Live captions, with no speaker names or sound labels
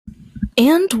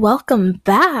And welcome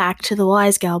back to the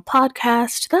Wise Gal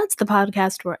podcast. That's the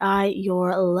podcast where I,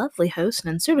 your lovely host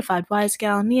and certified Wise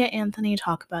Gal, Nia Anthony,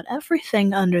 talk about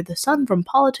everything under the sun, from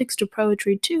politics to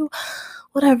poetry to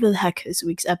whatever the heck this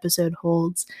week's episode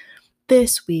holds.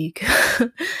 This week,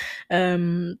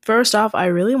 first off, I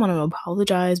really want to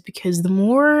apologize because the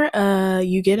more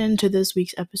you get into this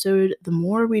week's episode, the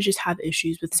more we just have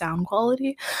issues with sound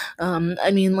quality.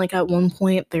 At one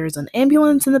point, there's an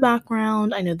ambulance in the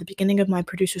background. I know the beginning of my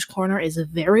producer's corner is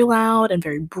very loud and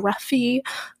very breathy.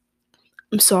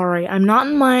 I'm sorry, I'm not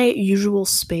in my usual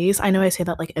space. I know I say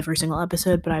that like every single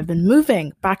episode, but I've been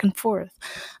moving back and forth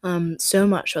so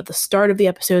much. So at the start of the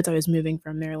episodes, I was moving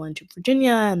from Maryland to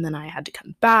Virginia, and then I had to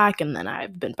come back, and then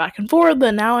I've been back and forth,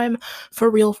 and now I'm for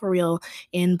real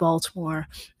in Baltimore.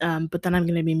 But then I'm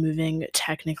going to be moving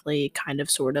technically, kind of,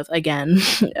 sort of, again.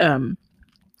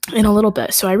 In a little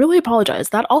bit. So I really apologize.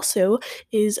 That also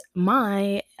is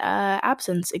my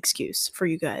absence excuse for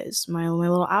you guys, my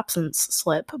little absence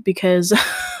slip, because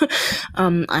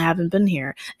I haven't been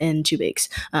here in 2 weeks.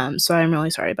 So I'm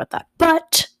really sorry about that.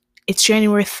 But it's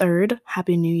January 3rd.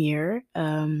 Happy New Year.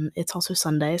 It's also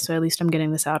Sunday, so at least I'm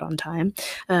getting this out on time.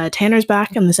 Tanner's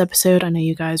back in this episode. I know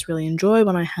you guys really enjoy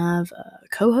when I have a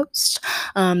co-host.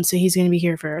 So he's going to be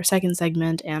here for our second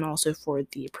segment and also for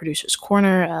the producer's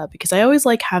corner, because I always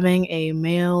like having a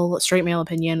straight male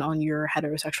opinion on your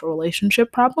heterosexual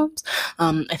relationship problems.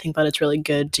 I think that it's really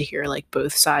good to hear like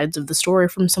both sides of the story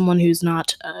from someone who's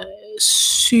not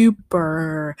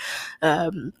super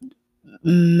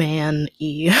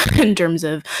man-y in terms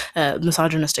of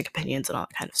misogynistic opinions and all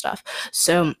that kind of stuff.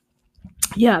 So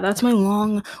yeah, that's my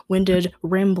long-winded,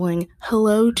 rambling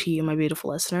hello to you, my beautiful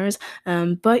listeners.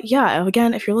 But yeah,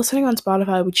 again, if you're listening on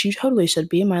Spotify, which you totally should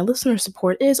be, my listener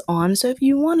support is on. So if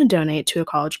you want to donate to a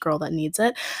college girl that needs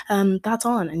it, that's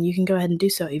on, and you can go ahead and do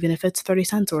so, even if it's 30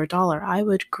 cents or $1. I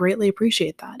would greatly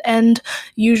appreciate that. And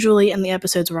usually in the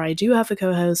episodes where I do have a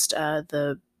co-host,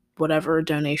 the whatever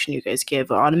donation you guys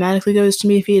give automatically goes to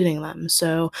me feeding them.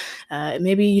 So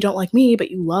maybe you don't like me,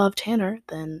 but you love Tanner,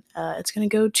 then it's going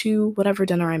to go to whatever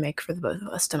dinner I make for the both of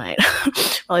us tonight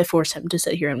while I force him to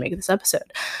sit here and make this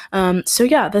episode. So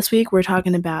yeah, this week we're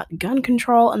talking about gun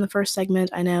control in the first segment.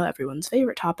 I know everyone's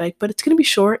favorite topic, but it's going to be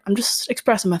short. I'm just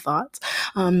expressing my thoughts.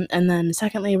 And then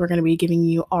secondly, we're going to be giving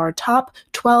you our top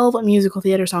 12 musical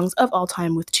theater songs of all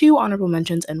time with 2 honorable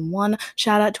mentions and 1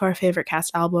 shout out to our favorite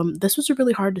cast album. This was a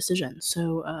really hard decision,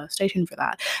 so stay tuned for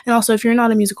that. And also, if you're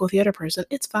not a musical theater person,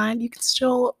 it's fine. You can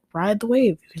still ride the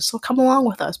wave. You can still come along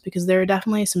with us, because there are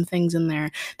definitely some things in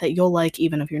there that you'll like,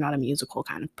 even if you're not a musical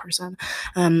kind of person.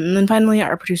 And then finally,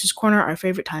 our producer's corner, our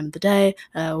favorite time of the day.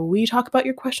 We talk about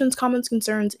your questions, comments,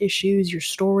 concerns, issues, your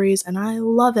stories, and I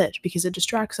love it because it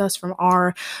distracts us from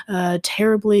our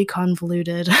terribly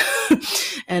convoluted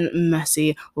and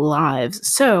messy lives.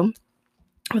 So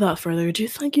without further ado,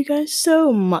 thank you guys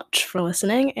so much for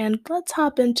listening, and let's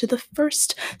hop into the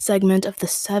first segment of the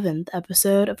 7th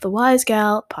episode of the Wise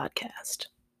Gal podcast.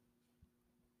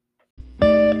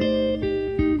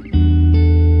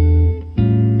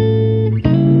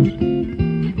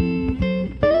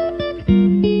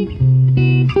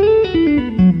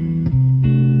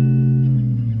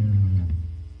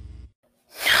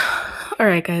 All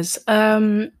right, guys.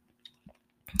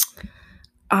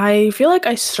 I feel like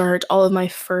I start all of my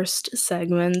first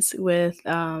segments with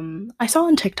I saw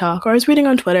on TikTok, or I was reading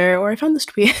on Twitter, or I found this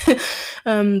tweet.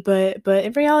 But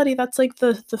in reality, that's like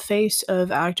the face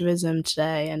of activism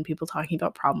today, and people talking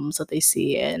about problems that they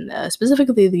see in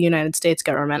specifically the United States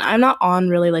government. I'm not on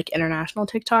really like international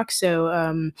TikTok, so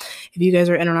if you guys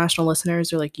are international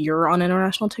listeners, or like you're on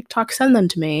international TikTok, send them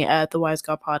to me at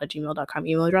thewisegalpod@gmail.com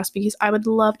email address, because I would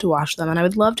love to watch them, and I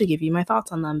would love to give you my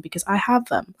thoughts on them, because I have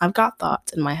them. I've got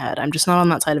thoughts in my head. I'm just not on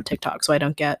that side of TikTok, so I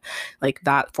don't get like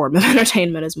that form of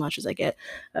entertainment as much as I get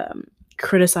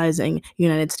criticizing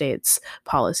United States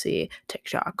policy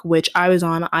TikTok, which I was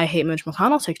on I Hate Mitch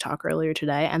McConnell TikTok earlier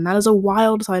today, and that is a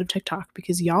wild side of TikTok,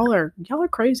 because y'all are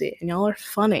crazy and y'all are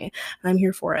funny, and I'm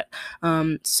here for it.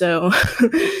 So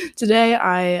today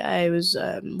I was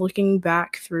looking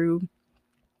back through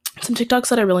some TikToks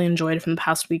that I really enjoyed from the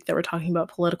past week that were talking about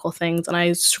political things, and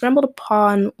I scrambled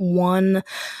upon one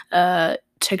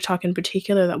TikTok in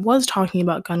particular that was talking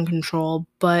about gun control,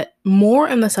 but more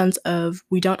in the sense of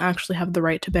we don't actually have the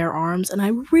right to bear arms. And I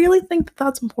really think that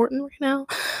that's important right now.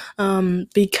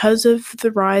 Because of the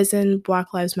rise in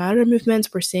Black Lives Matter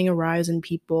movements, we're seeing a rise in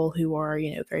people who are,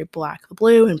 very black the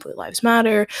blue and Blue Lives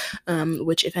Matter,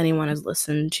 which if anyone has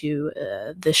listened to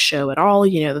this show at all,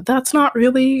 that that's not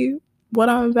really what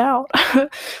I'm about.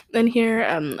 And here,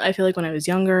 I feel like when I was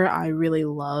younger, I really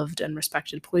loved and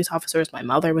respected police officers. My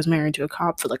mother was married to a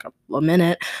cop for like a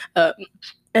minute. Uh,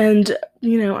 and,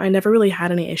 I never really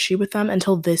had any issue with them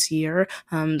until this year.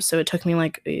 So it took me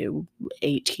like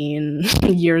 18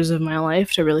 years of my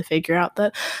life to really figure out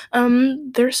that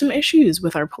there's some issues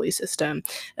with our police system.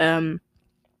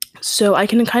 So I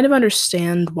can kind of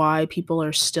understand why people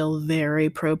are still very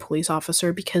pro police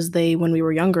officer because they, when we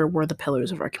were younger, were the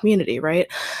pillars of our community, right?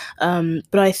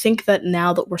 But I think that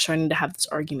now that we're starting to have this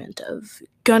argument of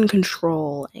gun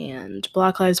control and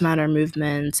Black Lives Matter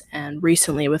movement, and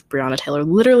recently with Breonna Taylor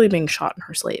literally being shot in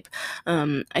her sleep,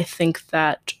 I think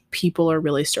that people are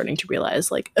really starting to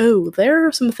realize, like, oh, there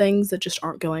are some things that just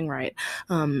aren't going right.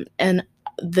 And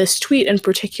this tweet in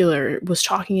particular was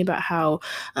talking about how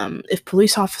if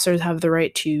police officers have the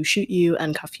right to shoot you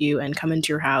and cuff you and come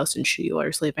into your house and shoot you while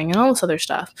you're sleeping and all this other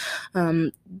stuff,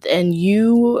 and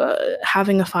you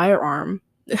having a firearm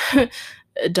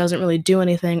it doesn't really do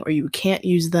anything, or you can't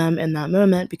use them in that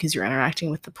moment because you're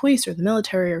interacting with the police or the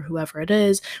military or whoever it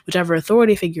is, whichever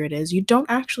authority figure it is, you don't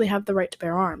actually have the right to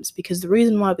bear arms, because the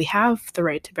reason why we have the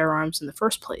right to bear arms in the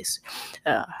first place,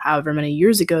 however many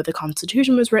years ago the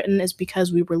Constitution was written, is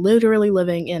because we were literally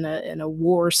living in a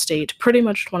war state pretty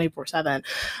much 24/7.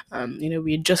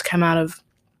 We had just come out of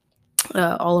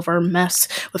all of our mess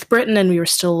with Britain, and we were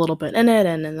still a little bit in it.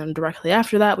 And then directly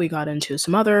after that, we got into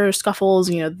some other scuffles.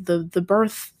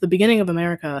 The beginning of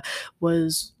America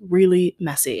was really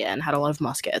messy and had a lot of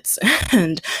muskets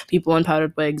and people in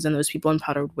powdered wigs, and those people in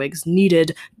powdered wigs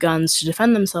needed guns to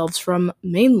defend themselves from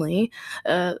mainly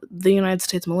the United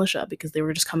States militia, because they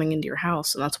were just coming into your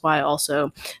house. And that's why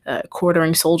also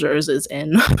quartering soldiers is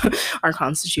in our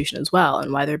Constitution as well,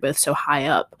 and why they're both so high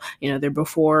up. They're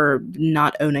before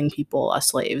not owning people as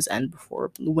slaves and before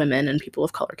women and people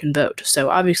of color can vote. So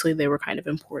obviously they were kind of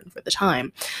important for the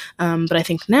time. But I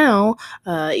think now,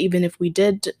 even if we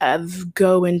did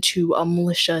go into a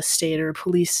militia state or a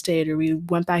police state, or we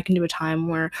went back into a time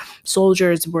where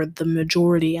soldiers were the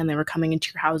majority and they were coming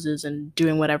into your houses and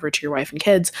doing whatever to your wife and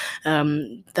kids,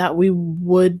 that we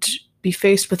would be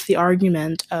faced with the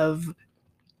argument of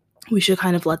we should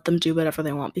kind of let them do whatever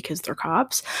they want because they're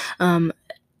cops.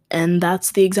 And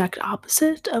that's the exact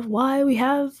opposite of why we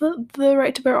have the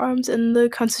right to bear arms in the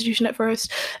Constitution at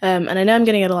first. And I know I'm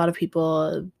getting at a lot of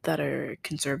people that are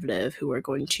conservative who are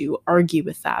going to argue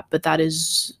with that, but that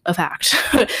is a fact.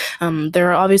 There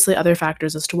are obviously other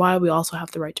factors as to why we also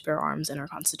have the right to bear arms in our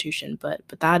Constitution, but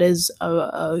that is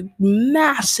a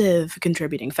massive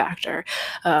contributing factor,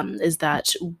 is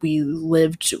that we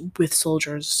lived with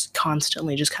soldiers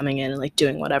constantly just coming in and like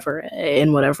doing whatever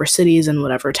in whatever cities and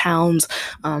whatever towns.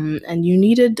 And you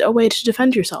needed a way to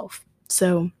defend yourself.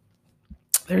 So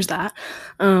there's that.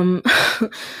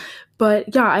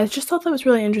 But yeah, I just thought that was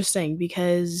really interesting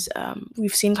because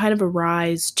we've seen kind of a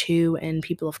rise too in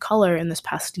people of color in this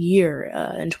past year,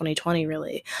 in 2020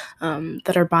 really,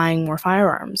 that are buying more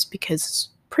firearms, because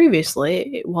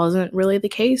previously it wasn't really the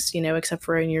case, except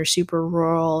for in your super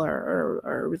rural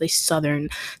or really southern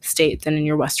states, and in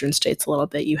your western states a little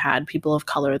bit, you had people of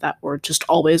color that were just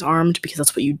always armed because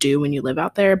that's what you do when you live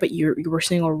out there. But you were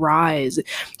seeing a rise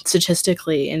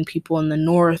statistically in people in the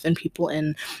north and people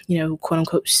in, quote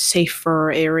unquote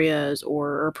safer areas,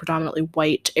 or predominantly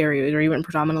white areas, or even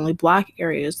predominantly black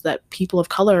areas, that people of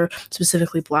color,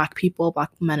 specifically black people, black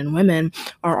men and women,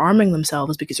 are arming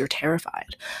themselves because they're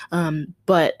terrified.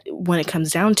 But when it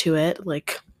comes down to it,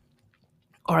 like,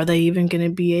 are they even going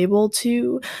to be able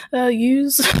to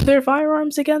use their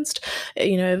firearms against,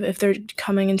 if they're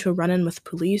coming into a run-in with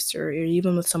police, or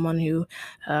even with someone who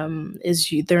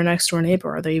is their next door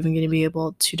neighbor? Are they even going to be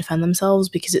able to defend themselves?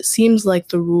 Because it seems like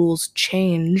the rules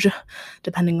change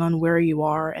depending on where you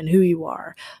are and who you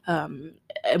are,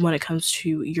 when it comes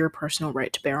to your personal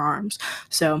right to bear arms.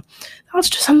 So that's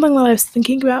just something that I was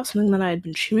thinking about, something that I had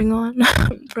been chewing on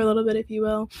for a little bit, if you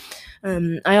will.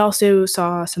 I also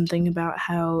saw something about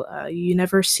how you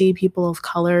never see people of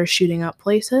color shooting up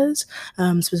places,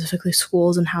 specifically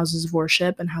schools and houses of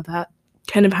worship, and how that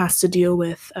kind of has to deal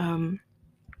with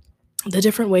the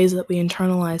different ways that we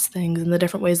internalize things and the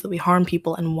different ways that we harm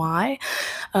people and why.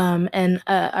 And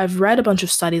I've read a bunch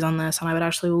of studies on this, and I would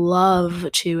actually love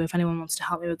to, if anyone wants to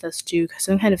help me with this, do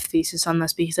some kind of thesis on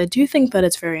this, because I do think that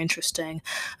it's very interesting,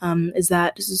 is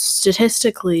that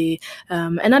statistically,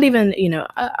 and not even,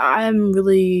 I'm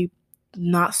really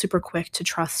not super quick to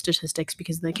trust statistics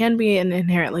because they can be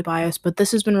inherently biased, but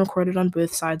this has been recorded on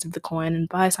both sides of the coin and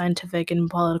by scientific and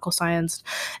political science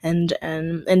and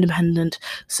independent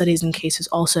studies and cases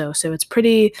also. So it's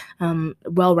pretty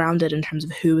well-rounded in terms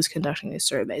of who is conducting these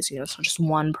surveys. It's not just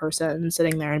one person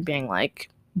sitting there and being like,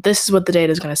 this is what the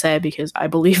data is going to say because I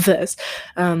believe this.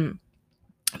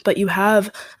 But you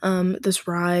have this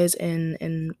rise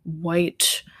in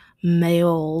white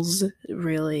males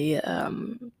really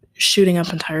shooting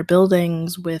up entire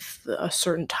buildings with a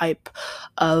certain type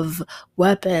of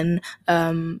weapon,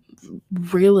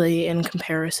 really in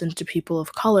comparison to people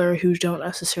of color who don't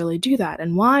necessarily do that.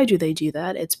 And why do they do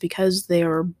that? It's because they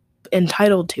are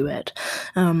entitled to it.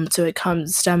 So it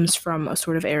stems from a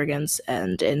sort of arrogance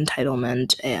and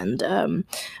entitlement and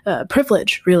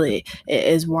privilege, really,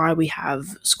 is why we have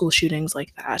school shootings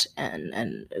like that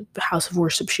and house of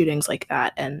worship shootings like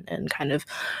that and kind of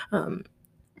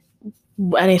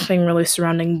anything really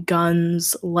surrounding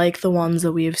guns like the ones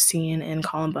that we have seen in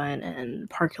Columbine and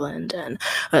Parkland and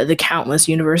the countless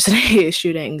university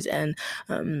shootings and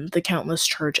the countless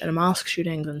church and mosque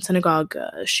shootings and synagogue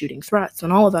shooting threats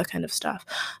and all of that kind of stuff,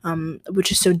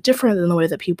 which is so different than the way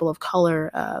that people of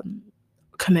color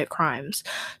commit crimes.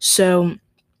 So,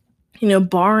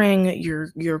 barring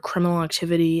your criminal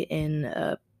activity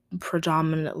in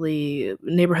predominantly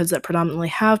neighborhoods that predominantly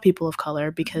have people of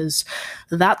color, because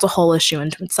that's a whole issue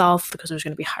into itself, because there's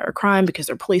going to be higher crime because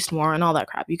they're policed more and all that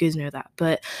crap. You guys know that.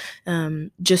 But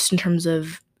just in terms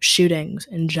of shootings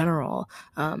in general,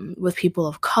 with people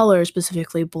of color,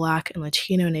 specifically Black and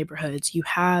Latino neighborhoods, you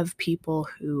have people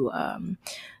who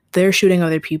they're shooting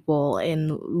other people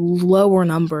in lower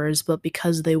numbers, but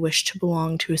because they wish to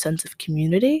belong to a sense of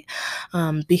community,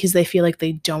 because they feel like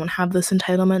they don't have this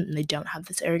entitlement and they don't have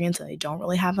this arrogance and they don't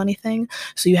really have anything.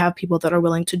 So you have people that are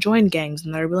willing to join gangs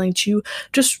and that are willing to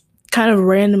just kind of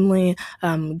randomly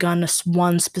gun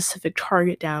one specific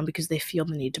target down because they feel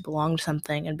the need to belong to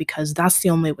something, and because that's the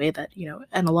only way that, in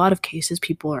a lot of cases,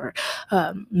 people are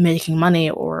making money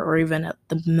or even at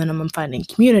the minimum finding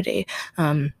community.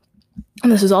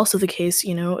 And this is also the case,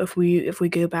 if we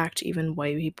go back to even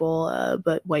white people,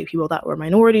 but white people that were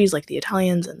minorities, like the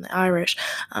Italians and the Irish,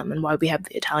 and why we have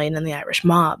the Italian and the Irish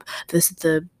mob.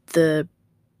 The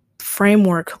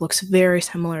framework looks very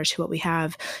similar to what we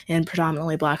have in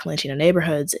predominantly Black and Latino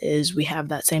neighborhoods. Is we have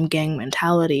that same gang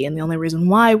mentality, and the only reason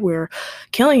why we're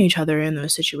killing each other in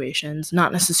those situations,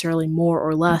 not necessarily more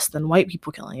or less than white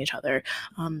people killing each other,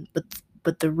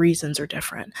 but the reasons are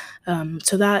different.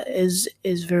 So that is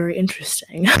very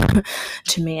interesting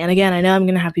to me. And again, I know I'm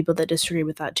going to have people that disagree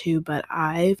with that too, but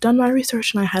I've done my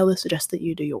research and I highly suggest that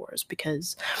you do yours,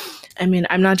 because,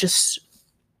 I'm not just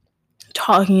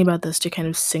talking about this to kind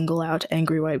of single out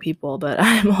angry white people, but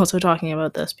I'm also talking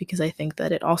about this because I think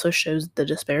that it also shows the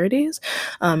disparities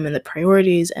and the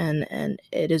priorities, and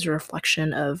it is a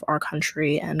reflection of our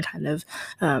country and kind of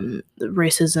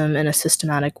racism in a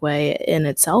systematic way in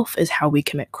itself is how we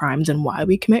commit crimes and why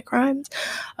we commit crimes,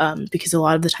 because a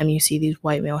lot of the time you see these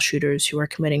white male shooters who are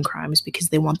committing crimes because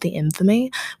they want the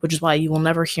infamy, which is why you will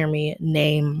never hear me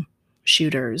name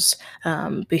shooters,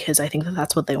 because I think that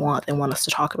that's what they want. They want us to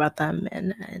talk about them,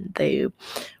 and they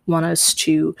want us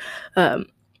to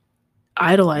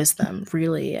idolize them,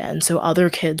 really. And so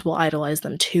other kids will idolize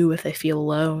them too if they feel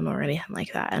alone or anything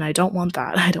like that. And I don't want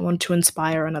that. I don't want to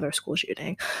inspire another school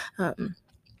shooting.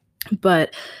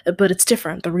 But it's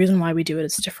different. The reason why we do it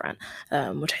is different,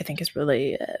 which I think is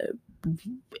really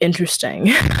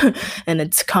interesting. And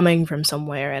it's coming from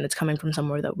somewhere, and it's coming from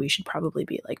somewhere that we should probably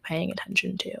be paying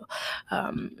attention to.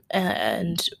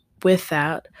 And with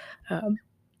that,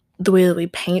 the way that we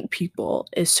paint people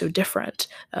is so different.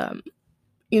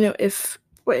 If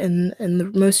in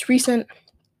the most recent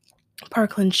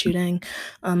Parkland shooting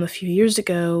a few years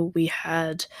ago, we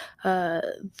had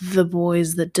the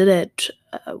boys that did it.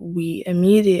 We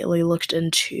immediately looked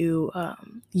into,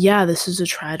 this is a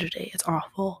tragedy. It's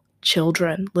awful.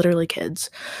 Children, literally kids.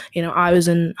 I was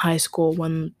in high school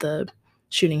when the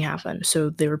shooting happened,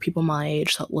 so there were people my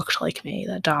age that looked like me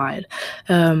that died.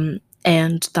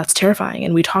 And that's terrifying.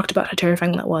 And we talked about how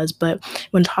terrifying that was. But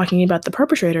when talking about the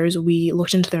perpetrators, we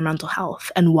looked into their mental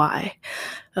health and why.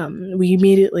 We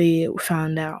immediately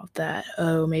found out that,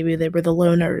 maybe they were the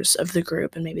loners of the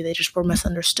group, and maybe they just were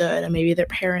misunderstood, and maybe their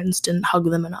parents didn't hug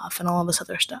them enough, and all of this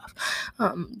other stuff.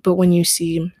 But when you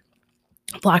see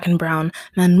Black and brown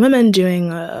men and women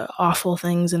doing awful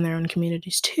things in their own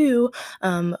communities too,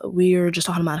 we are just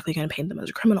automatically going to paint them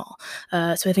as a criminal.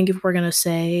 So I think if we're going to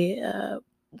say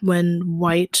when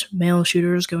white male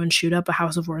shooters go and shoot up a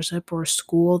house of worship or a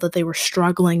school, that they were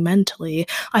struggling mentally.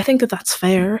 I think that that's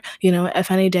fair.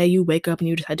 If any day you wake up and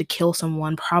you decide to kill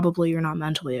someone, probably you're not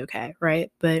mentally okay, right?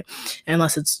 But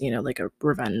unless it's, like a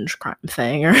revenge crime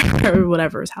thing or, or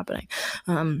whatever is happening.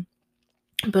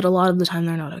 But a lot of the time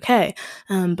they're not okay.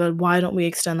 But why don't we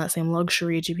extend that same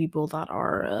luxury to people that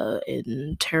are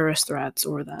in terrorist threats,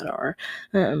 or that are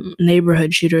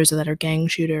neighborhood shooters, or that are gang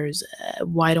shooters?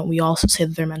 Why don't we also say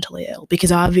that they're mentally ill?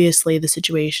 Because obviously the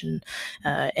situation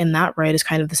in that right is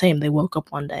kind of the same. They woke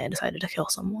up one day and decided to kill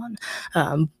someone.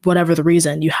 Whatever the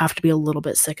reason, you have to be a little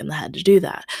bit sick in the head to do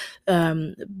that.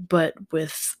 But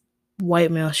with white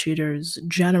male shooters,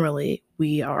 generally,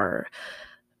 we are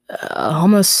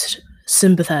almost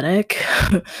sympathetic.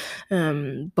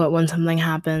 But when something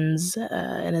happens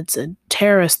and it's a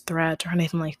terrorist threat or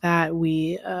anything like that,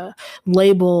 we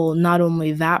label not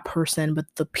only that person, but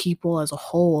the people as a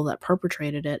whole that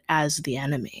perpetrated it as the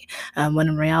enemy, when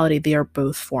in reality they are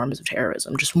both forms of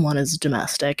terrorism. Just one is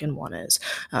domestic and one is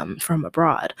from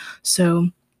abroad. So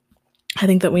I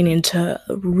think that we need to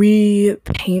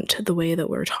repaint the way that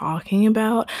we're talking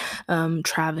about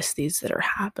travesties that are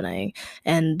happening,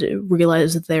 and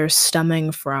realize that they're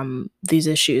stemming from these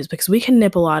issues, because we can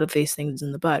nip a lot of these things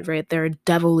in the bud, right? There are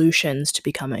devolutions to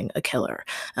becoming a killer.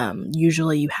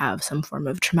 Usually you have some form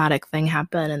of traumatic thing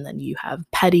happen, and then you have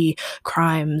petty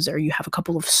crimes, or you have a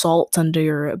couple of assaults under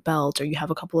your belt, or you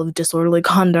have a couple of disorderly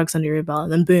conducts under your belt,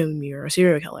 and then boom, you're a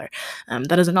serial killer.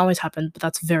 That doesn't always happen, but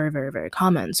that's very, very, very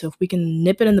common. So if we can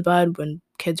nip it in the bud when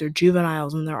kids are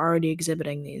juveniles and they're already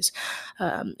exhibiting these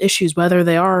issues, whether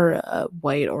they are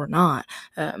white or not,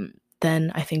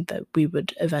 then I think that we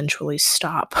would eventually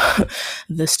stop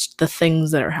the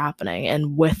things that are happening.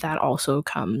 And with that also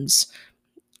comes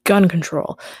gun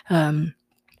control.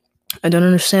 I don't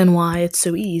understand why it's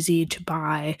so easy to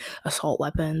buy assault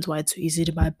weapons, why it's so easy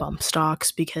to buy bump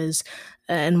stocks,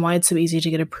 and why it's so easy to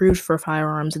get approved for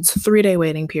firearms. It's a 3-day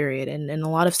waiting period, and in a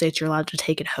lot of states you're allowed to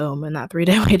take it home in that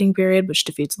 3-day waiting period, which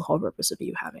defeats the whole purpose of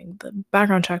you having the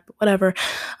background check, but whatever.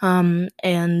 The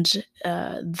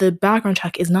background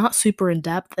check is not super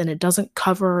in-depth, and it doesn't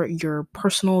cover your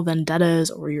personal vendettas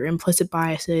or your implicit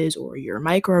biases or your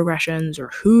microaggressions or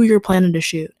who you're planning to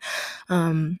shoot.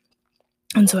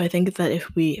 And so I think that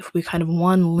if we kind of,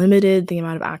 limited the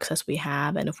amount of access we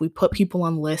have, and if we put people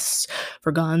on lists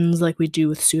for guns like we do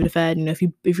with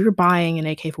Sudafed, if you're buying an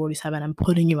AK-47, I'm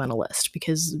putting you on a list,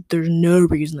 because there's no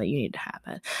reason that you need to have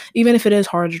it. Even if it is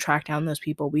hard to track down those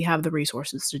people, we have the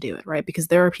resources to do it, right? Because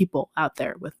there are people out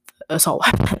there with assault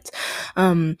weapons.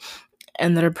 And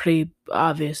that are pretty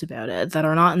obvious about it, that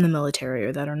are not in the military,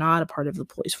 or that are not a part of the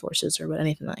police forces, or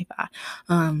anything like that.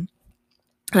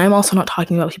 And I'm also not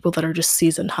talking about people that are just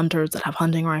seasoned hunters that have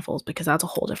hunting rifles, because that's a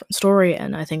whole different story.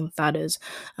 And I think that is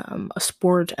a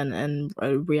sport and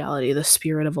a reality, the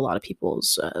spirit of a lot of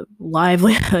people's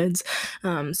livelihoods.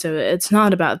 So it's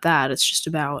not about that. It's just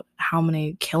about how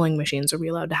many killing machines are we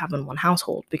allowed to have in one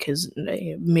household, because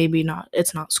maybe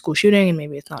it's not school shooting, and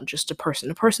maybe it's not just a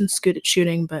person-to-person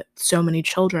shooting, but so many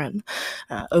children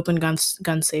open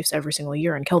gun safes every single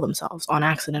year and kill themselves on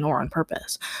accident or on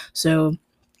purpose. So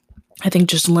I think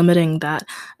just limiting that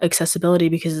accessibility,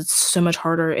 because it's so much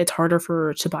harder. It's harder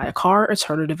to buy a car. It's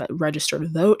harder to register to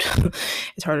vote.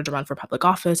 It's harder to run for public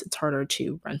office. It's harder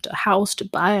to rent a house, to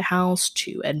buy a house,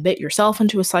 to admit yourself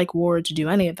into a psych ward, to do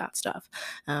any of that stuff.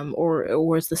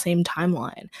 Or it's the same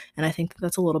timeline. And I think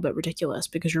that's a little bit ridiculous,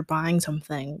 because you're buying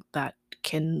something that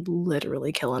can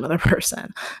literally kill another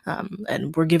person.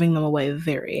 And we're giving them away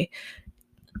very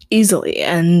easily,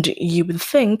 and you would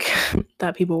think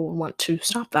that people would want to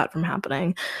stop that from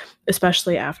happening,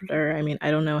 especially after,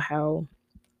 I don't know how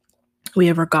we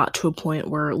ever got to a point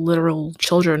where literal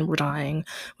children were dying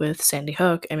with Sandy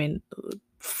Hook.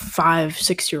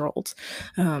 5-6-year-olds,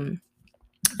 and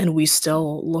we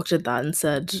still looked at that and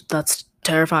said, that's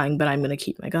terrifying, but I'm going to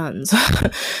keep my guns.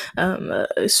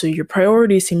 So your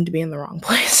priorities seem to be in the wrong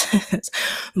places.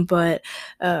 But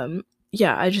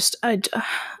yeah, I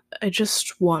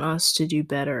just want us to do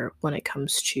better when it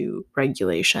comes to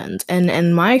regulations. And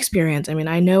in my experience,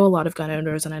 I know a lot of gun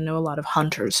owners, and I know a lot of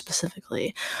hunters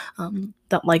specifically,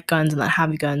 that like guns and that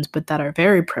have guns, but that are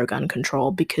very pro-gun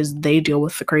control, because they deal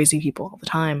with the crazy people all the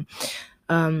time.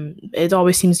 It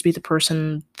always seems to be the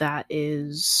person that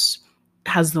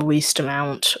has the least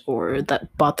amount, or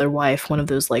that bought their wife one of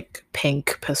those like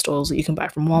pink pistols that you can buy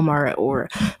from Walmart, or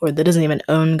that doesn't even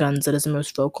own guns, that is the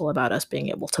most vocal about us being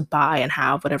able to buy and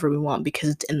have whatever we want because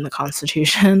it's in the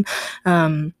Constitution.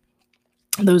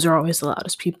 those are always the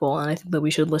loudest people, and I think that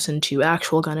we should listen to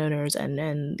actual gun owners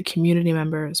and community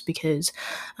members, because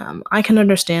I can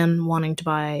understand wanting to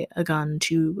buy a gun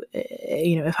to,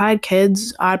 if I had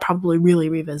kids, I'd probably really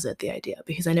revisit the idea,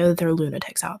 because I know that there are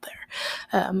lunatics out there,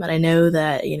 and I know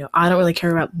that, I don't really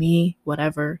care about me,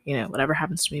 whatever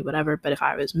happens to me, whatever, but if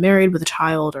I was married with a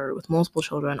child or with multiple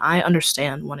children, I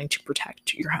understand wanting to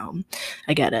protect your home.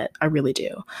 I get it, I really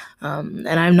do, and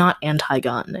I'm not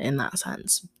anti-gun in that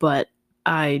sense, but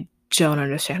I don't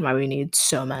understand why we need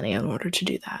so many in order to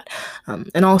do that.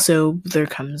 And also, there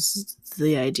comes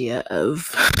the idea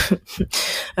of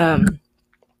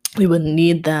we wouldn't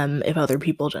need them if other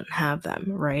people didn't have them,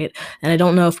 right? And I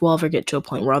don't know if we'll ever get to a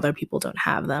point where other people don't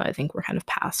have them. I think we're kind of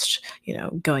past,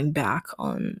 going back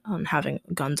on having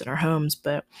guns in our homes.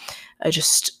 But I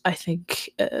think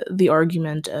the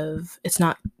argument of it's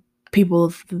not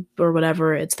people or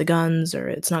whatever, it's the guns, or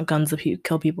it's not guns that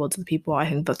kill people, it's the people, I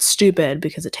think that's stupid,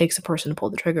 because it takes a person to pull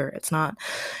the trigger. It's not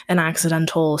an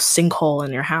accidental sinkhole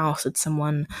in your house, it's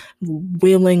someone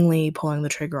willingly pulling the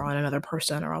trigger on another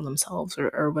person or on themselves,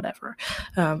 or whatever.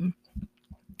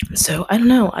 So I don't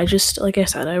know, I just, like I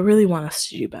said, I really want us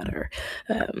to do better.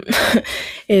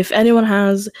 If anyone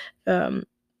has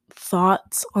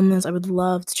thoughts on this, I would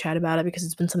love to chat about it, because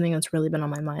it's been something that's really been on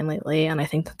my mind lately, and I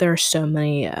think that there are so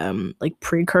many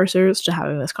precursors to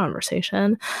having this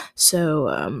conversation.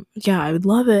 So yeah, I would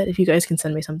love it if you guys can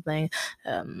send me something.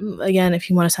 Again, if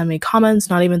you want to send me comments,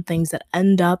 not even things that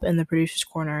end up in the producer's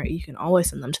corner, you can always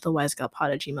send them to the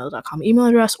wisegalpod@gmail.com email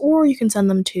address, or you can send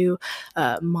them to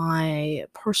my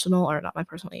personal, or not my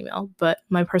personal email, but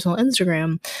my personal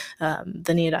Instagram,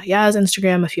 the Nia.Yaz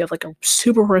Instagram, if you have like a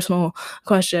super personal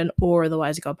question, or the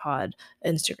Wise Girl Pod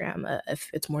Instagram, if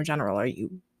it's more general, or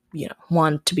you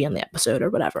want to be on the episode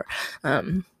or whatever.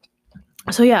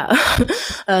 So yeah,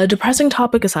 depressing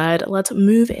topic aside, let's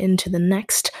move into the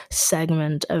next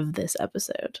segment of this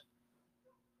episode.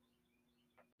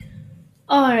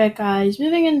 Alright guys,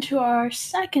 moving into our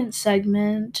second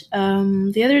segment.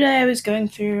 The other day I was going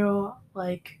through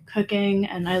cooking,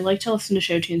 and I like to listen to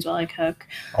show tunes while I cook.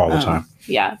 All the time.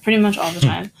 Yeah, pretty much all the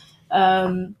time.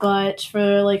 But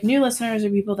for new listeners or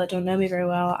people that don't know me very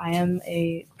well, I am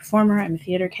a performer. I'm a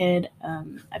theater kid.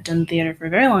 I've done theater for a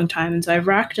very long time, and so I've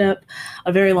racked up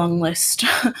a very long list.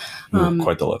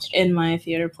 Quite the list. In my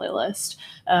theater playlist.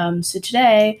 So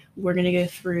today we're going to go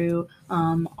through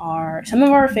some of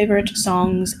our favorite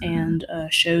songs and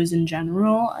shows in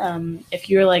general. If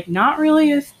you're not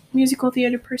really a musical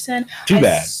theater person, too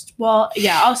bad. Well,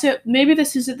 yeah, also maybe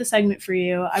this isn't the segment for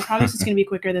you. I promise it's going to be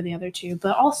quicker than the other two,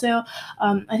 but also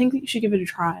I think that you should give it a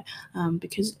try,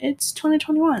 because it's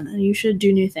 2021 and you should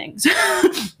do new things.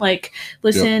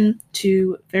 Listen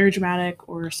to very dramatic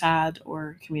or sad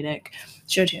or comedic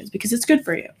show tunes, because it's good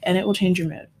for you and it will change your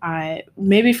mood.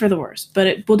 Maybe for the worse, but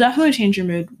it will definitely change your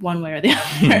mood one way or the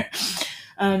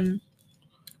other.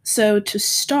 So to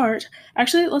start,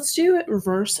 actually, let's do it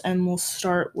reverse, and we'll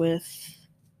start with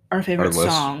our favorite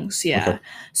songs. Yeah. Okay.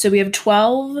 So we have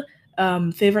 12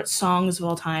 favorite songs of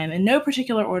all time, in no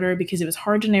particular order, because it was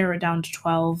hard to narrow it down to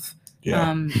 12.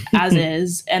 Yeah. As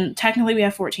is, and technically we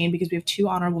have 14 because we have 2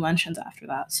 honorable mentions after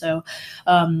that. So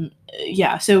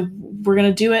so we're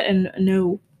gonna do it in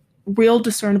no real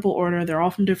discernible order. They're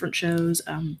all from different shows.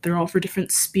 They're all for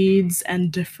different speeds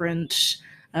and different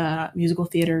musical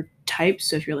theater types.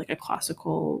 So if you're a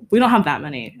classical, we don't have that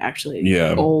many actually.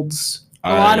 Yeah. Olds.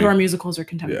 A lot of our musicals are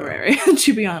contemporary,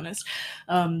 to be honest.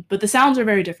 But the sounds are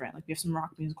very different. We have some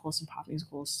rock musicals, some pop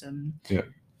musicals,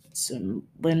 some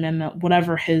Lin-Manuel,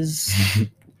 whatever his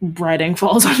writing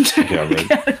falls under. Yeah,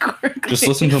 right. Just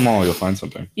listen to them all, you'll find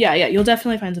something. Yeah, you'll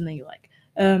definitely find something you like.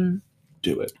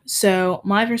 Do it. So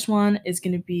my first one is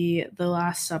going to be The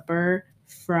Last Supper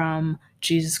from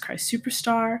Jesus Christ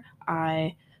Superstar.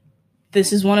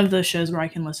 This is one of those shows where I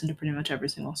can listen to pretty much every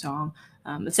single song.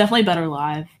 It's definitely better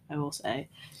live, I will say.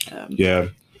 There's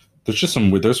just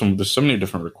there's so many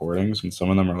different recordings, and some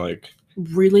of them are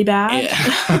really bad.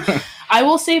 Yeah. I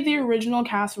will say the original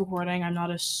cast recording, I'm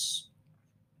not a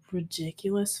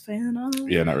ridiculous fan of.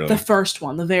 Yeah, not really. The first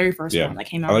one, the very first one that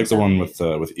came out. I like the one with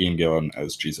Ian Gillan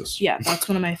as Jesus. Yeah, that's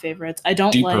one of my favorites. I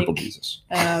don't Deep Purple Jesus.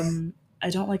 I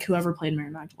don't like whoever played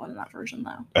Mary Magdalene in that version,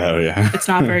 though. Oh, yeah. It's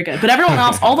not very good. But everyone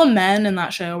else, all the men in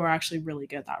that show were actually really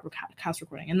good, that cast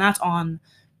recording. And that's on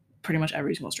pretty much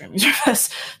every single streaming service.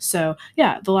 So,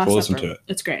 yeah, The Last Supper. Listen to it.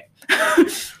 It's great.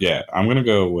 Yeah, I'm going to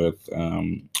go with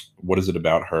What Is It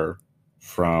About Her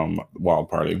from Wild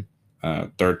Party.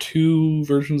 There are 2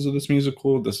 versions of this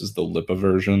musical. This is the Lipa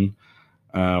version.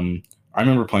 I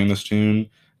remember playing this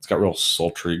tune. It's got real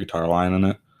sultry guitar line in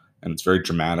it. and it's very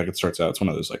dramatic. It starts out, it's one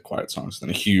of those like quiet songs, then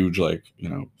a huge like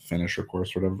finish or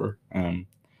chorus or whatever.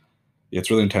 Yeah, it's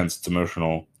really intense. It's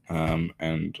emotional,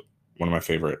 and one of my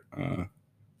favorite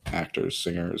actors,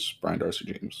 singers, Brian Darcy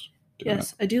James.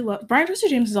 Yes, I do love Brian Darcy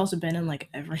James. Has also been in like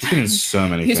everything. He's been in so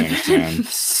many things, man.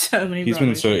 So many. He's been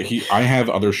in so I have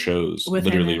other shows with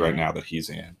literally right now that he's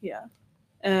in. Yeah.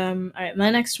 All right, my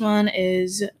next one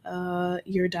is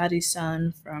Your Daddy's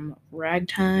Son from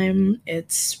Ragtime.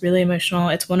 It's really emotional.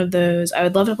 It's one of those. I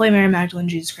would love to play Mary Magdalene,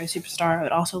 Jesus Christ Superstar. I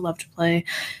would also love to play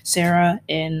Sarah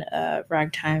in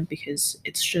Ragtime, because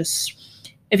it's just,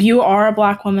 if you are a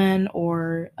Black woman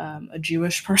or a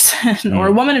Jewish person or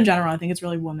a woman in general, I think it's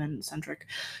really woman-centric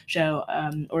show,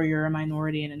 or you're a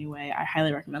minority in any way, I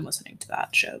highly recommend listening to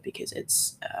that show, because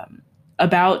it's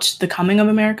about the coming of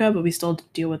America, but we still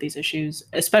deal with these issues,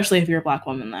 especially if you're a Black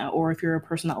woman, though, or if you're a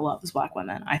person that loves Black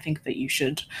women. I think that you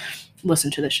should listen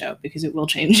to the show, because it will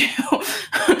change you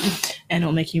and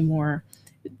it'll make you more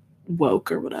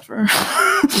woke or whatever.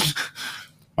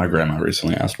 My grandma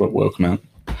recently asked what woke meant.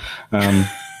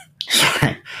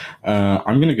 Sorry.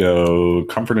 I'm going to go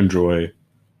Comfort and Joy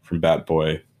from Bat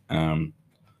Boy. I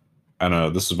don't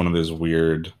know. This is one of those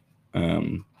weird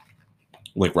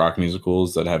like rock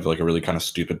musicals that have like a really kind of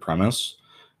stupid premise,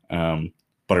 but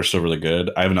are still really good.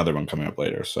 I have another one coming up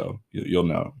later, so you'll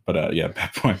know. But yeah,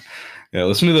 Bat Boy. Yeah,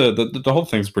 listen to the whole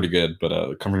thing's pretty good,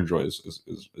 but Comfort and Joy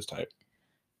is tight.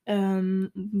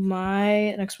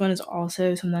 My next one is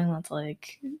also something that's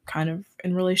like kind of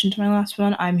in relation to my last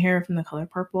one. I'm Here from The Color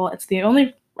Purple. It's the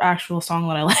only actual song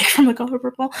that I like from The Color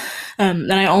Purple,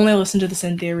 and I only listen to the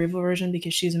Cynthia Erivo version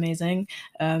because she's amazing.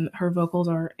 Her vocals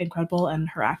are incredible and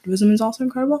her activism is also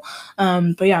incredible.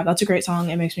 But yeah, that's a great song.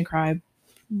 It makes me cry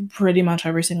pretty much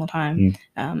every single time.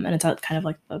 And it's kind of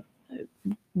like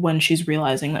when she's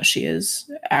realizing that she is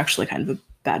actually kind of a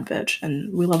bad bitch,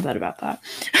 and we love that about that.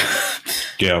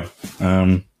 Yeah.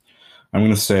 I'm going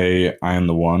to say I Am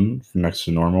the One from Next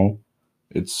to Normal.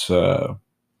 It's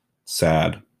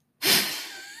sad.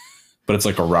 But it's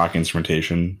like a rock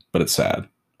instrumentation, but it's sad.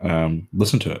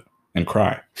 Listen to it and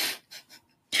cry.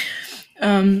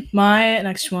 My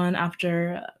next one,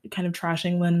 after kind of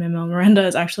trashing Lin-Manuel Miranda,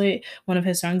 is actually one of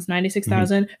his songs,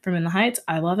 96,000 from In the Heights.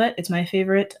 I love it. It's my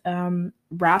favorite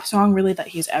rap song, really, that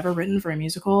he's ever written for a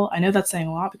musical. I know that's saying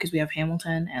a lot because we have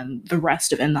Hamilton and the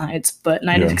rest of In the Heights, but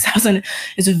 96,000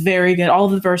 is very good. All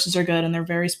the verses are good, and they're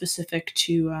very specific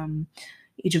to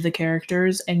each of the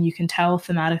characters, and you can tell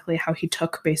thematically how he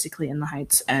took basically In the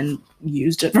Heights and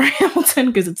used it for Hamilton,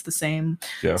 because it's the same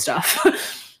stuff.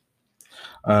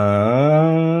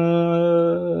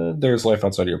 There's Life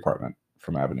Outside Your Apartment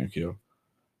from Avenue Q.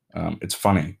 It's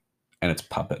funny, and it's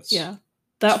puppets. Yeah,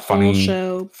 that whole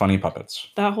show, funny puppets.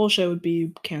 That whole show would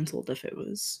be canceled if it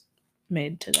was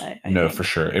made today. I think. For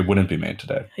sure, it wouldn't be made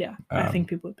today. Yeah, I think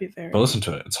people would be very. But listen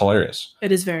to it; it's hilarious.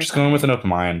 It is very. Just go in with an open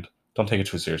mind. Don't take it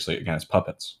too seriously. Again, it's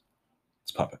puppets.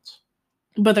 It's puppets.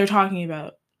 But they're talking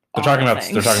about. They're talking about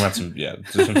some. Yeah,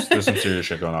 there's some serious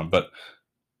shit going on, but.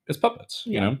 It's puppets,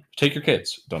 you know. Take your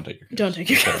kids. Don't take your kids. Don't take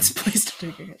your kids. Please don't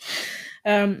take your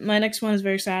kids. My next one is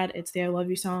very sad. It's the I Love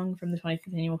You song from the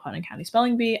 25th annual Putnam County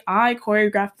Spelling Bee. I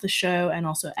choreographed the show and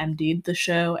also MD'd the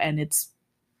show, and it's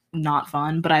not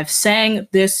fun, but I've sang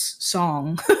this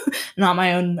song, not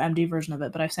my own MD version of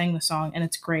it, but I've sang the song, and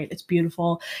it's great. It's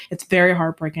beautiful. It's very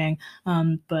heartbreaking.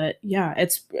 But yeah,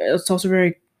 it's also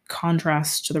very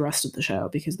contrast to the rest of the show,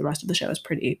 because the rest of the show is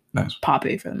pretty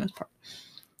poppy for the most part.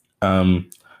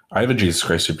 I have a Jesus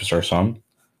Christ Superstar song,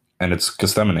 and it's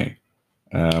Gethsemane,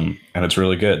 and it's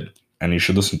really good, and you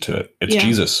should listen to it. It's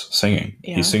Jesus singing.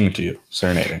 Yeah. He's singing to you,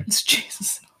 serenading. It's Jesus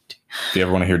singing to you. If you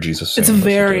ever want to hear Jesus sing, it's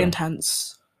very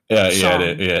intense. Yeah.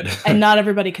 And not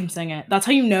everybody can sing it. That's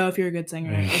how you know if you're a good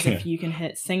singer, is if you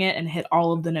can sing it and hit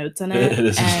all of the notes in it.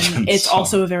 And it's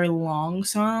also a very long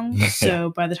song,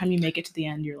 so by the time you make it to the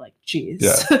end, you're like, geez.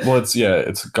 Yeah. Well,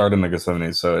 it's Garden of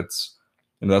Gethsemane, so it's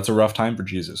that's a rough time for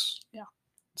Jesus. Yeah.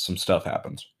 Some stuff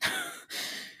happens.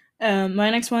 My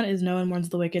next one is No One Mourns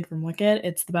the Wicked from Wicked.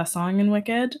 It's the best song in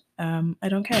Wicked. I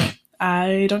don't care.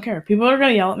 I don't care. People are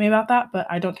gonna yell at me about that, but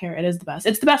I don't care. It is the best.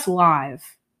 It's the best live.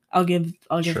 I'll give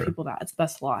people that. It's the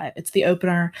best live. It's the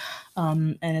opener,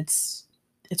 and it's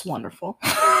wonderful.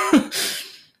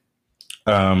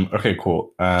 Okay,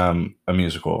 cool. A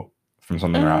musical from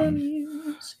Something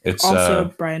Rotten. It's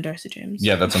also Brian Darcy James.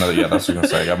 Yeah, that's another. Yeah, that's what I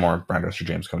was gonna say. I got more Brian Darcy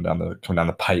James coming down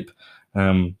the pipe.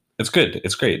 It's good.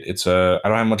 It's great. It's I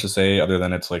don't have much to say other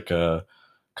than it's like a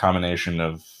combination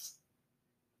of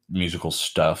musical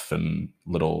stuff and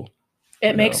little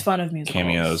It makes fun of musicals.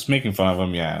 Cameos, making fun of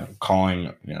them, yeah.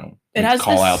 Calling, It has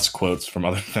call outs, quotes from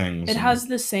other things. It has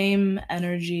the same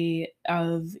energy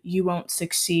of "You Won't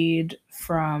Succeed"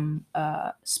 from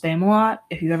Spamalot.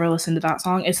 If you've ever listened to that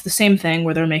song, it's the same thing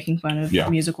where they're making fun of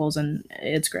musicals, and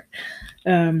it's great.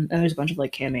 And there's a bunch of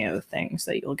like cameo things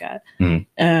that you'll get.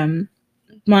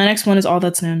 My next one is "All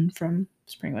That's Known" from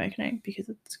Spring Awakening because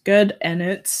it's good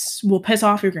and will piss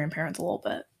off your grandparents a little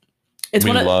bit. We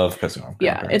love pissing off.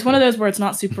 Yeah, it's one of those where it's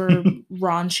not super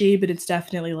raunchy, but it's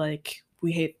definitely like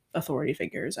we hate authority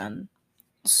figures and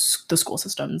the school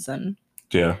systems and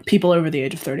people over the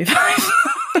age of 35.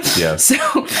 Yeah. So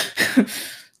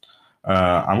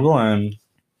I'm going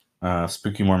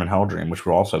Spooky Mormon Hell Dream, which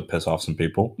will also piss off some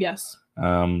people. Yes.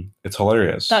 It's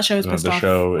hilarious. That show is pissed off a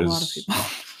lot of people.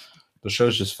 The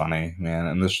show's just funny, man,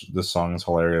 and this song is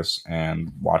hilarious.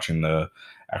 And watching the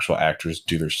actual actors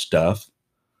do their stuff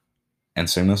and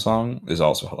sing the song is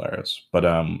also hilarious. But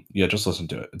yeah, just listen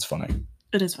to it. It's funny.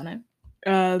 It is funny.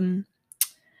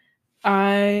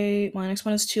 My next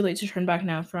one is Too Late to Turn Back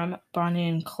Now from Bonnie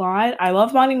and Clyde. I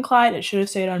love Bonnie and Clyde. It should have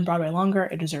stayed on Broadway longer.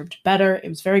 It deserved better. It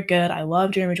was very good. I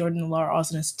love Jeremy Jordan and Laura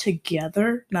Osnes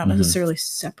together, not necessarily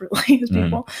separately as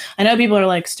people. I know people are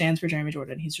like stands for Jeremy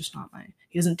Jordan. He's just not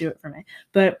he doesn't do it for me.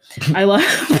 But I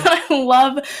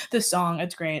love the song.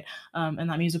 It's great. And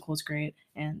that musical is great.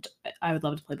 And I would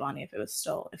love to play Bonnie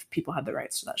if people had the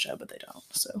rights to that show, but they don't.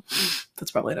 So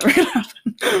that's probably never gonna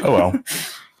happen. Oh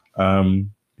well.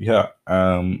 Yeah,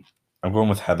 I'm going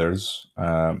with Heathers,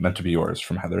 Meant to Be Yours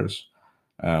from Heathers.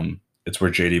 It's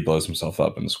where JD blows himself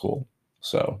up in the school.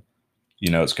 So,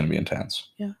 it's going to be intense.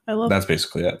 Yeah, I love That's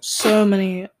basically it. So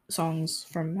many songs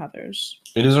from Heathers.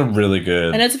 It is a really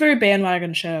good... And it's a very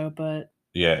bandwagon show, but...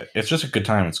 Yeah, it's just a good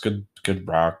time. It's good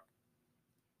rock.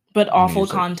 But awful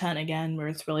content, again, where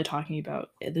it's really talking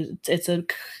about... It's a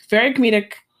very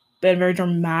comedic and very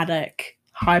dramatic...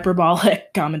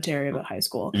 hyperbolic commentary about high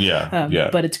school. Yeah.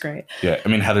 But it's great. Yeah, I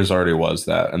mean, Heathers already was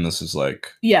that, and this is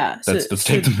like... Yeah. Let's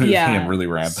take the movie and really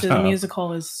ramp it up. So the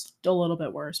musical is a little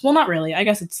bit worse. Well, not really. I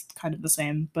guess it's kind of the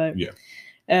same, but... Yeah.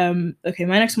 Okay,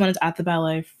 my next one is At the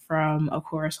Ballet from A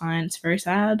Chorus Line. It's very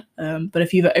sad. But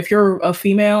if you're a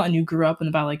female and you grew up in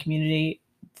the ballet community,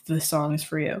 this song is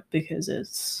for you because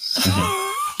it's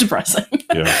depressing.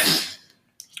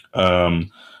 Yeah.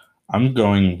 I'm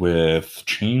going with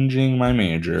Changing My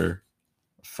Major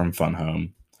from Fun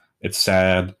Home. It's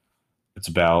sad. It's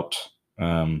about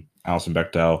Alison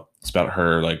Bechdel. It's about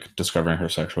her like discovering her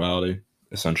sexuality.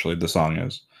 Essentially, the song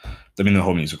is. I mean, the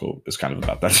whole musical is kind of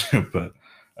about that too. But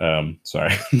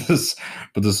sorry,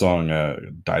 the song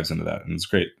dives into that, and it's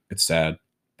great. It's sad,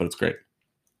 but it's great.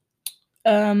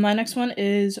 My next one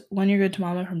is When You're Good to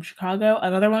Mama from Chicago.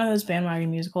 Another one of those bandwagon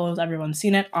musicals. Everyone's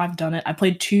seen it. I've done it. I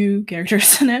played 2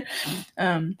 characters in it.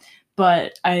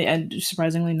 But and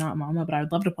surprisingly not Mama, but I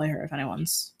would love to play her if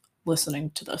anyone's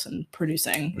listening to this and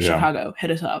producing Chicago.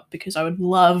 Hit us up because I would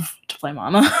love to play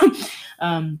Mama.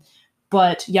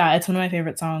 But yeah, it's one of my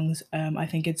favorite songs. I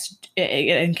think it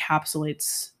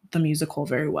encapsulates the musical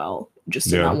very well,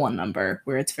 just in that one number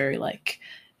where it's very like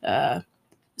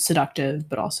seductive,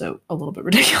 but also a little bit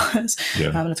ridiculous.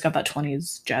 And it's got that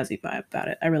 20s jazzy vibe about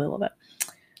it. I really love it.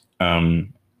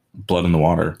 Blood in the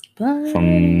Water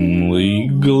from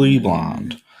Legally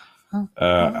Blonde. I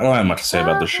don't have much to say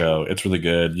about the show. It's really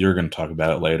good. You're going to talk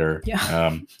about it later.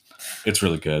 Yeah. It's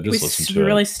really good. Just listen to it. We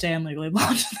really stand Legally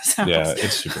Blonde in this house. Yeah,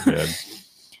 it's super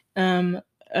good.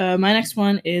 My next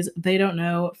one is They Don't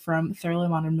Know from Thoroughly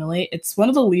Modern Millie. It's one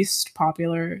of the least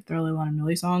popular Thoroughly Modern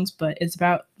Millie songs, but it's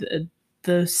about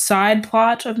the side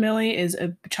plot of Millie is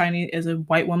a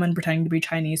white woman pretending to be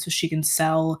Chinese so she can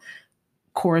sell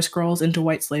chorus girls into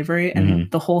white slavery,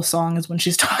 and the whole song is when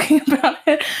she's talking about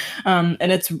it, and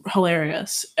it's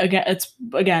hilarious.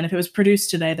 Again, if it was produced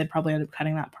today, they'd probably end up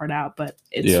cutting that part out, but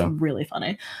it's really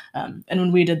funny. And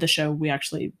when we did the show, we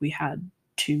had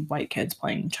 2 white kids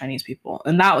playing Chinese people,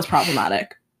 and that was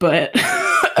problematic. But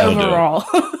overall,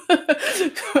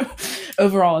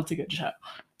 it's a good show.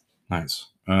 Nice.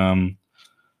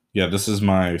 Yeah, this is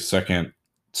my second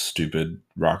stupid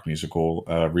rock musical,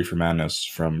 Reefer Madness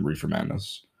from Reefer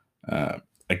Madness.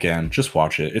 Again, just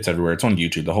watch it. It's everywhere. It's on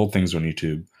YouTube. The whole thing's on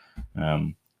YouTube.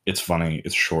 It's funny.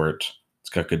 It's short. It's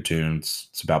got good tunes.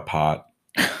 It's about pot.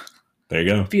 There you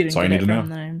go. That's all you need to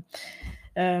know.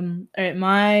 All right,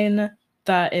 mine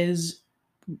that is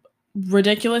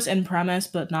ridiculous in premise,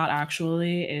 but not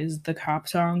actually, is the cop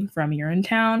song from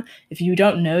Urinetown. If you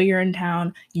don't know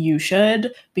Urinetown, you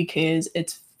should, because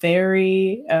it's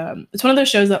very it's one of those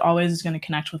shows that always is going to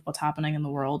connect with what's happening in the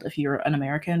world if you're an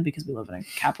American, because we live in a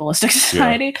capitalistic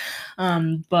society.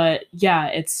 But yeah,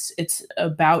 it's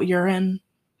about urine.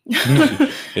 It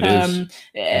is.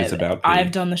 It is about pee.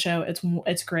 I've done the show.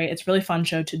 It's great. It's a really fun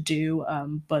show to do.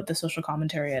 But the social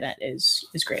commentary in it is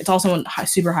great. It's also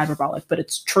super hyperbolic, but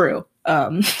it's true.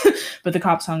 But the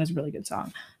cop song is a really good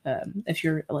song. If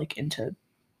you're like into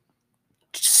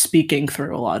speaking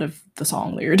through a lot of the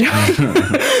song that you're doing.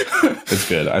 It's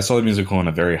good. I saw the musical in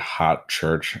a very hot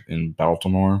church in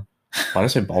Baltimore. Why did I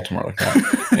say Baltimore like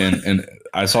that? and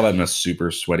I saw that in a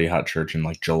super sweaty hot church in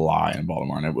like July in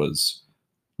Baltimore, and it was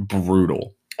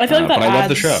brutal. I feel like but I love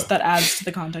the show. That adds to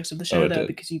the context of the show, though, did.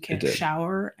 because you can't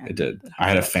shower. It did. I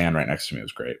had a fan right next to me. It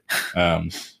was great.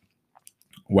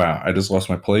 Wow, I just lost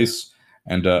my place.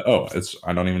 And I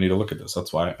don't even need to look at this.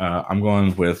 That's why I'm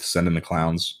going with "Send in the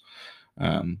Clowns"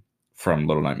 from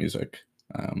Little Night Music.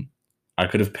 I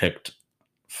could have picked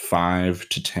 5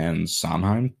 to 10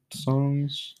 Sondheim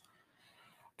songs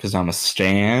because I'm a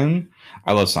stan.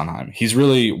 I love Sondheim. He's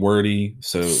really wordy,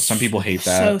 so some people hate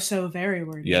that. So very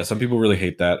wordy. Yeah, some people really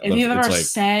hate that. If you've ever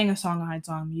sang a Sondheim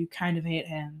song, you kind of hate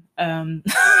him.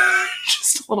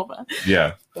 Just a little bit.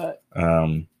 Yeah. But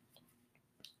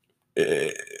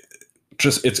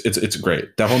it's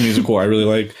great. That whole musical I really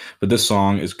like, but this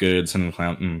song is good. Send in the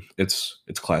Clown, it's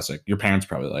classic. Your parents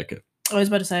probably like it. I was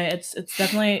about to say it's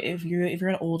definitely, if you're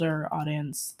an older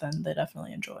audience, then they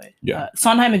definitely enjoy. Yeah.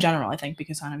 Sondheim in general, I think,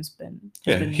 because Sondheim's been.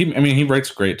 He writes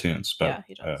great tunes, but yeah,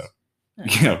 he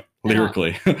does.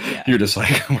 Lyrically, you're just like,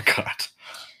 oh my god.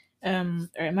 All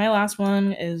right, my last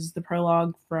one is the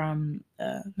prologue from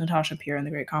Natasha Pierre and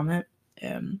the Great Comet.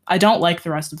 I don't like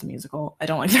the rest of the musical. I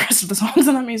don't like the rest of the songs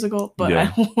in that musical, but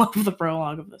I love the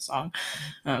prologue of the song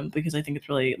because I think it's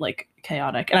really like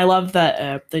chaotic. And I love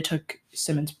that they took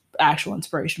Simmons' actual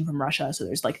inspiration from Russia. So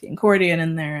there's like the accordion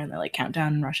in there, and they like count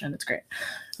down in Russian. It's great.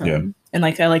 And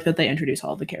like I like that they introduce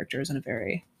all the characters in a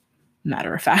very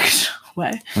matter of fact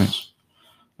way. Nice.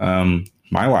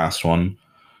 My last one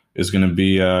is going to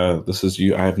be this is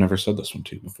you. I have never said this one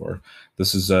to you before.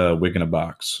 This is Wig in a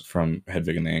Box from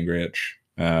Hedwig and the Angry Inch.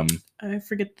 I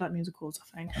forget that musical is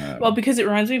a thing. Well, because it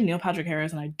reminds me of Neil Patrick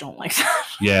Harris, and I don't like that.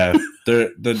 Yeah,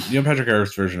 the Neil Patrick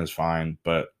Harris version is fine,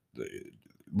 but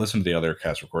listen to the other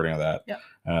cast recording of that. Yeah.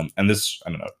 And this, I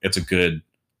don't know, it's a good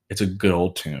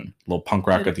old tune. A little punk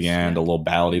rock at the end, a little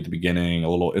ballady at the beginning,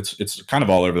 it's kind of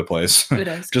all over the place. It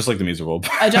is. Just like the musical.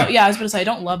 I was going to say I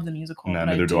don't love the musical. No,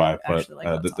 neither do I, but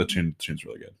the tune's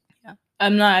really good. Yeah.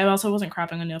 I also wasn't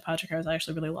crapping on Neil Patrick Harris. I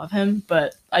actually really love him,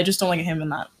 but I just don't like him in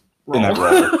that role.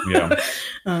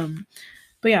 Yeah.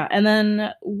 But yeah, and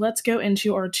then let's go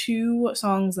into our 2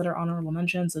 songs that are honorable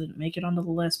mentions that didn't make it onto the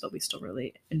list, but we still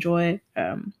really enjoy.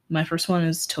 My first one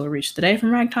is Till We Reach the Day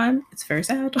from Ragtime. It's very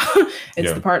sad.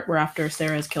 It's the part where after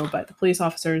Sarah is killed by the police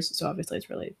officers, so obviously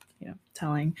it's really,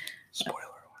 telling. Spoiler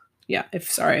alert. Yeah,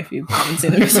 if you haven't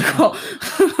seen the musical.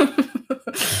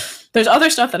 There's other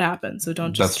stuff that happens, so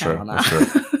don't just count on that.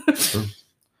 That's true.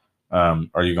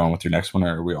 Are you going with your next one,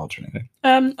 or are we alternating?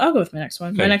 I'll go with my next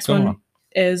one. Okay, my next one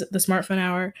is The Smartphone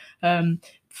Hour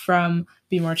from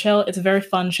Be More Chill. It's a very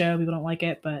fun show. People don't like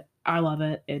it, but I love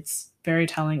it. It's very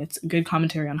telling. It's good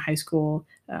commentary on high school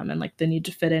and like the need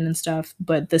to fit in and stuff.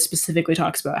 But this specifically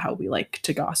talks about how we like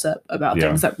to gossip about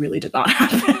things that really did not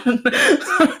happen.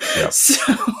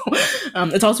 So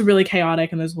it's also really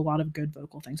chaotic, and there's a lot of good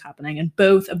vocal things happening. And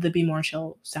both of the Be More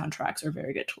Chill soundtracks are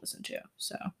very good to listen to.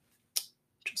 So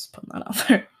just putting that out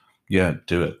there. Yeah,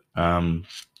 do it.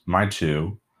 My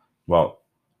 2, well,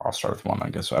 I'll start with one,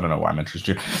 I guess. I don't know why I'm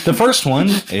interested. The first one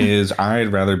is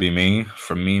I'd Rather Be Me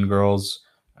from Mean Girls.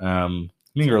 Mean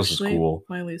Girls is cool.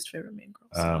 My least favorite Mean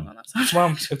Girls song.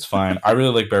 Well, it's fine. I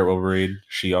really like Barrett Wilbur-Reed.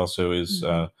 She also is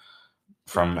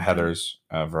from Heathers,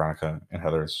 Veronica and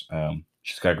Heathers.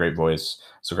 She's got a great voice.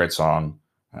 It's a great song.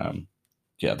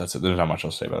 That's it. There's not much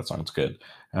else to say about that song. It's good.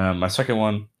 My second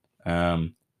one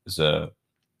is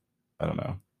I don't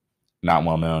know, not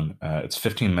well known. It's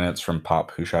 15 Minutes from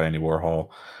Pop, Who Shot Andy Warhol.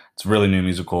 It's a really new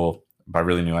musical. By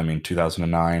really new, I mean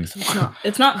 2009. So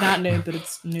it's not that new, but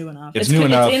it's new enough. It's new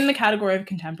enough. It's in the category of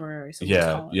contemporary. So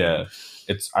yeah.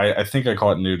 I think I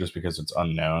call it new just because it's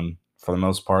unknown for the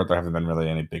most part. There haven't been really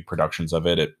any big productions of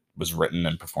it. It was written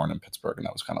and performed in Pittsburgh, and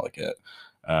that was kind of like it.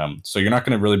 So you're not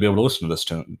going to really be able to listen to this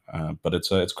tune, but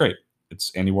it's great.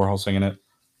 It's Andy Warhol singing it.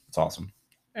 It's awesome.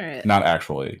 All right. Not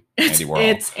actually Andy Warhol.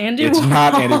 It's Andy Warhol. It's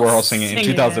not Andy Warhol singing in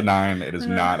 2009. It is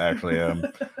not actually him.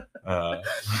 All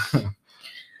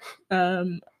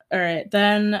right.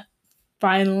 Then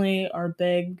finally our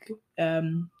big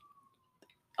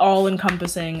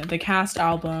all-encompassing the cast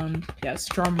album. Yes,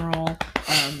 drum roll.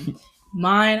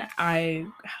 Mine, I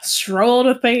struggled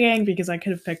with picking because I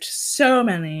could have picked so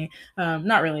many.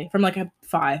 Not really, from like a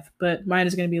 5, but mine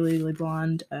is going to be Legally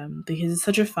Blonde because it's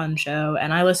such a fun show,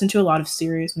 and I listen to a lot of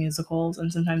serious musicals, and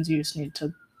sometimes you just need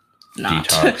to not.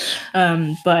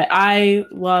 Detox. But I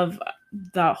love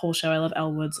that whole show. I love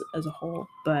Elle Woods as a whole,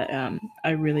 but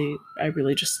I really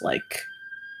just like.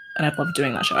 And I've loved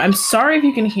doing that show. I'm sorry if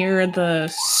you can hear the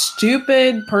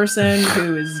stupid person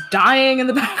who is dying in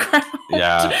the background.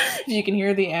 Yeah. If you can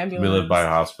hear the ambulance. We live by a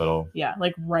hospital. Yeah,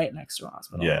 like right next to a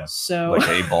hospital. Yeah. So like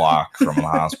a block from a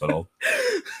hospital,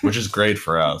 which is great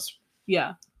for us.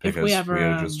 Yeah. Because we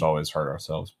just always hurt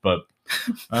ourselves. But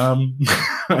but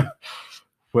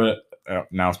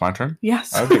now it's my turn?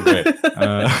 Yes. Okay, great.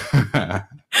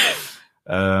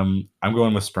 I'm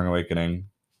going with Spring Awakening.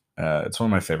 It's one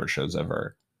of my favorite shows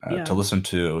ever. To listen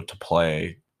to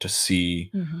play, to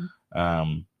see. I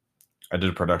did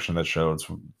a production of that show. It's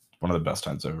one of the best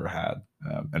times I've ever had,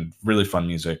 and really fun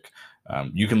music.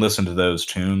 You can listen to those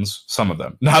tunes, some of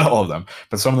them, not all of them,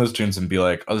 but some of those tunes, and be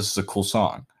like, "Oh, this is a cool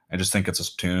song," and just think it's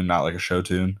a tune, not like a show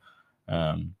tune.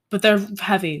 But they're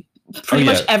heavy. Pretty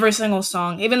much every single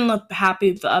song, even the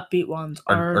upbeat ones,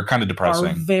 are kind of depressing.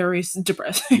 Are very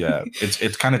depressing. Yeah,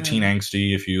 it's kind of teen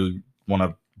angsty if you want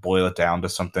to boil it down to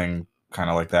something kind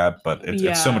of like that, but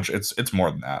it's so much. It's more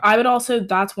than that. I would also,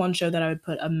 that's one show that I would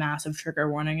put a massive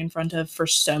trigger warning in front of for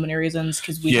so many reasons,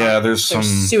 because there's some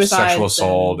sexual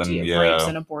assault and rapes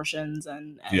and abortions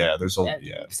and there's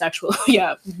sexual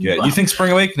You think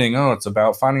Spring Awakening? Oh, it's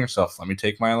about finding yourself. Let me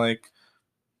take my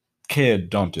kid.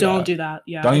 Don't do that.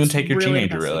 Yeah, don't even take your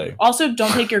teenager. Really. Also,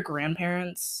 don't take your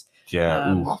grandparents.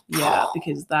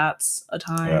 Because that's a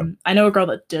time. Yeah. I know a girl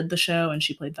that did the show, and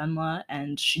she played Venla,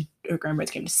 and her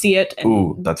grandparents came to see it.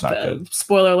 And that's not good.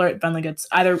 Spoiler alert: Venla gets,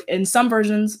 either in some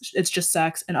versions it's just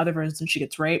sex, in other versions she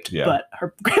gets raped. Yeah. But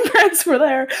her grandparents were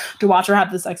there to watch her have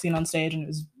the sex scene on stage, and it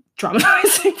was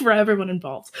traumatizing for everyone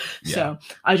involved. Yeah. So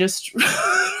I just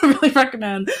really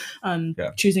recommend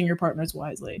choosing your partners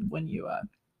wisely when you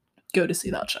go to see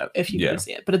that show, if you go to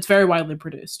see it. But it's very widely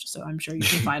produced, so I'm sure you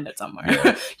can find it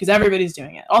somewhere, because everybody's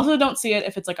doing it. Also, don't see it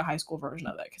if it's like a high school version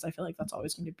of it, because I feel like that's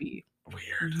always going to be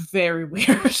weird, very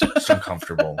weird. It's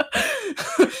uncomfortable.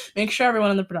 Make sure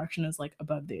everyone in the production is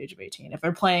above the age of 18, if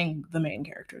they're playing the main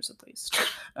characters at least,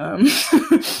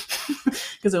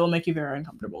 because it will make you very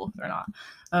uncomfortable if they're not.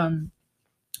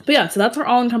 But so that's our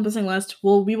all-encompassing list.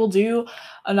 We will do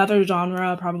another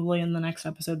genre probably in the next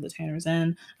episode that Tanner's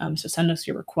in. So send us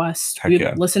your requests.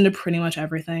 We listen to pretty much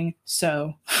everything.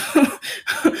 So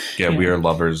we are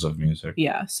lovers of music.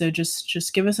 Yeah. So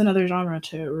just give us another genre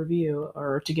to review,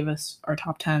 or to give us our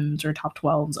top 10s or top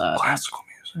 12s. Classical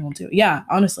music. We'll do. Yeah,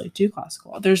 honestly, do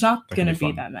classical. There's not going to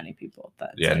be that many people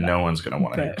that. Yeah, no one's going to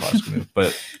want to hear classical music.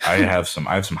 But I have some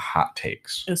hot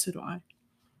takes. Oh, so do I.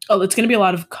 Oh, it's going to be a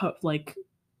lot of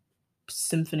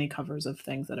symphony covers of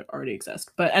things that already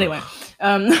exist. But anyway,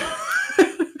 that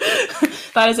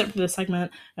is it for this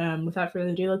segment. Without further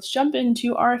ado, let's jump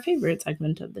into our favorite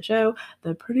segment of the show,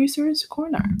 the Producer's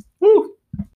Corner. Woo!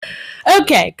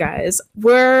 Okay, guys,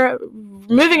 we're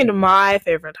moving into my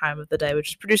favorite time of the day, which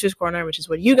is Producer's Corner, which is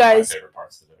what you guys... My favorite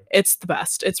parts of the day. It's the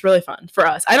best. It's really fun for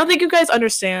us. I don't think you guys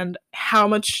understand how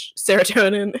much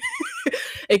serotonin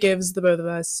it gives the both of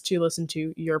us to listen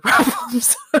to your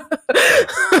problems.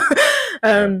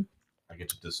 I get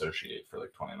to dissociate for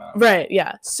 20 minutes. Right,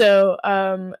 yeah. So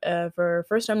for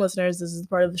first-time listeners, this is the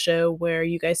part of the show where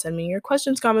you guys send me your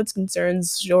questions, comments,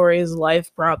 concerns, stories,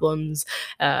 life problems,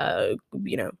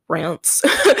 rants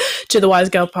to the Wise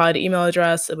Gal Pod email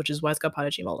address, which is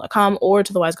wisegalpod@gmail.com, or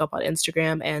to the Wise Gal Pod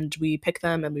Instagram, and we pick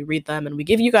them and we read them and we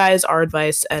give you guys our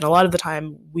advice, and a lot of the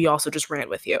time we also just rant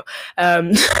with you.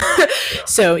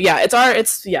 So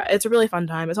it's a really fun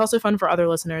time. It's also fun for other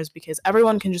listeners because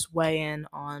everyone can just weigh in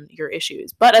on your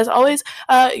issues. But as always,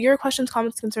 your questions,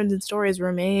 comments, concerns, and stories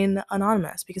remain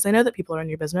anonymous, because I know that people are in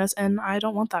your business and I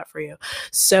don't want that for you.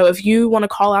 So if you want to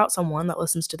call out someone that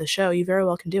listens to the show, you very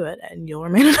well can do it and you'll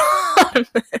remain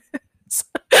anonymous.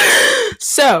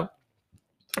 So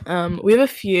we have a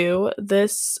few. We're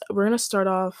going to start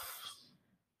off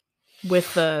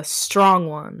with the strong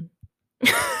one,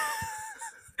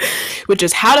 which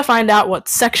is how to find out what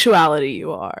sexuality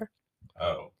you are.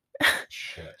 Oh,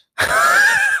 shit.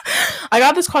 I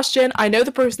got this question. I know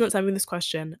the person that sent me this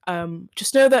question.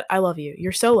 Just know that I love you.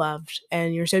 You're so loved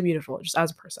and you're so beautiful just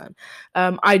as a person.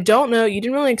 I don't know. You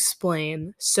didn't really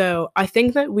explain. So I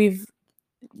think that we've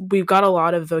got a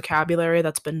lot of vocabulary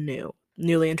that's been new.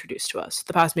 newly introduced to us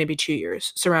the past maybe 2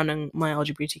 years surrounding my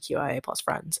LGBTQIA plus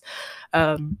friends.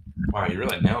 Wow, you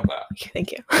really nailed that.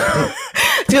 Thank you.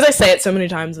 Because I say it so many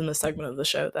times in this segment of the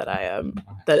show that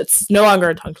that it's no longer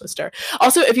a tongue twister.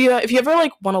 Also, if you ever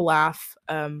like want to laugh,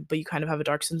 but you kind of have a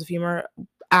dark sense of humor,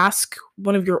 ask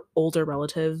one of your older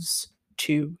relatives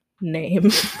to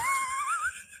name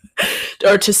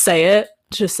or to say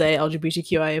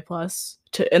LGBTQIA plus,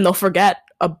 and they'll forget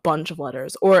a bunch of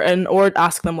letters, or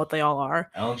ask them what they all are,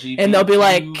 LGBTQ+. and they'll be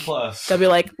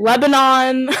like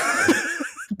Lebanon,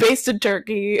 basted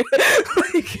turkey.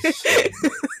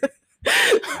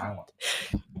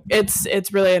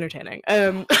 It's really entertaining.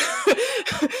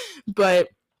 But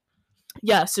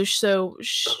yeah, so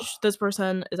this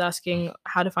person is asking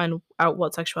how to find out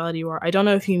what sexuality you are. I don't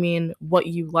know if you mean what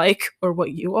you like or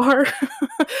what you are,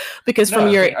 because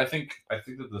I think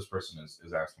that this person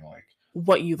is asking like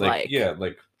what you like. Yeah,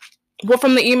 like. Well,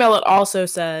 from the email, it also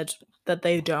said that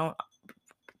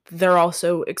they're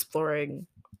also exploring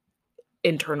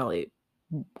internally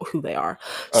who they are.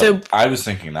 So I was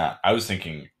thinking that. I was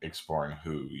thinking exploring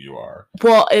who you are.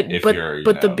 Well,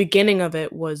 but the beginning of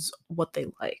it was what they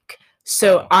like.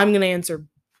 So I'm gonna answer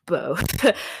both,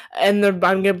 and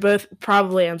I'm gonna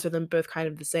probably answer them both kind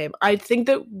of the same. I think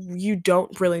that you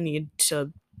don't really need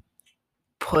to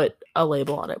put a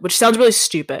label on it, which sounds really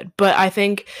stupid, but I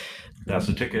think that's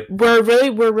the ticket. We're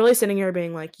really sitting here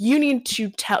being like, you need to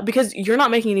tell, because you're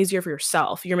not making it easier for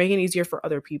yourself. You're making it easier for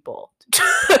other people.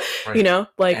 Right. You know,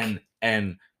 like,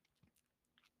 and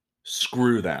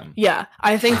screw them. Yeah,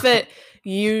 I think that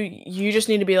you just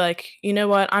need to be like, you know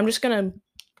what? I'm just gonna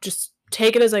just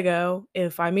take it as I go.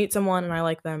 If I meet someone and I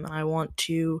like them and I want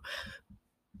to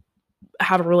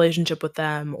have a relationship with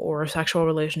them or a sexual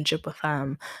relationship with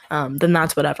them, then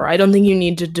that's whatever. I don't think you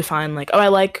need to define like, oh, I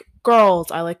like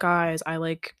girls, I like guys, I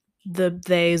like the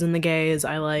theys and the gays,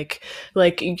 I like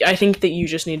I think that you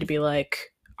just need to be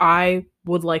like, I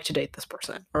would like to date this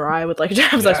person, or I would like to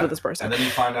have sex with this person. And then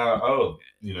you find out,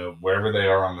 wherever they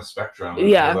are on the spectrum,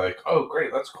 you're like, oh,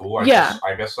 great, that's cool. I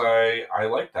guess I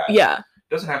like that. Yeah.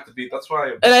 It doesn't have to be. That's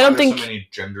why. And I don't think so many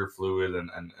gender fluid and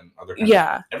other.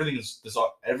 Everything is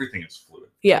fluid.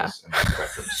 Yeah. In the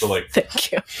spectrum. So like.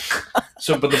 Thank you.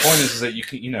 But the point is that you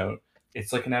can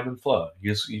it's like an ebb and flow.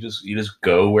 You just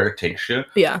go where it takes you.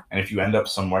 Yeah. And if you end up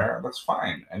somewhere, that's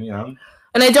fine. And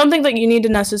And I don't think that you need to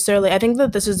necessarily. I think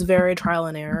that this is very trial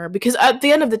and error, because at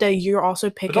the end of the day, you're also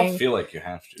picking. But don't feel like you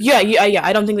have to. Yeah.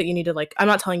 I don't think that you need to like. I'm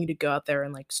not telling you to go out there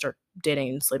and like start dating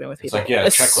and sleeping with people.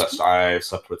 It's like checklist. I've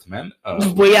slept with men.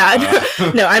 Well, yeah.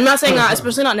 No, I'm not saying that,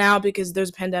 especially not now, because there's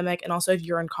a pandemic, and also if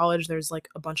you're in college, there's like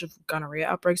a bunch of gonorrhea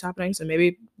outbreaks happening. So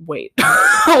maybe wait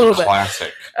a little bit.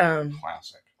 Classic.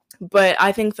 But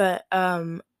I think that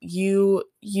you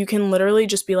can literally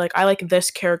just be like, I like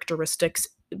this characteristic.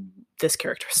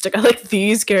 I like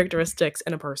these characteristics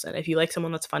in a person. If you like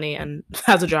someone that's funny and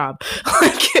has a job,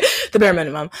 like the bare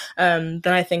minimum, then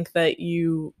I think that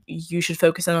you should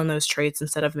focus in on those traits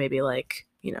instead of maybe like,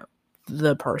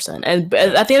 the person. And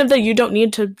at the end of the day, you don't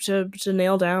need to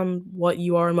nail down what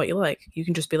you are and what you like. You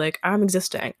can just be like, I'm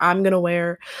existing. I'm gonna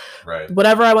wear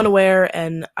whatever I want to wear,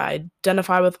 and I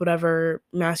identify with whatever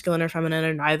masculine or feminine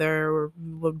or neither, or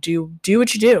do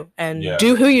what you do and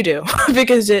do who you do,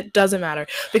 because it doesn't matter.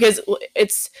 Because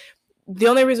it's the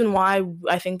only reason why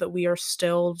I think that we are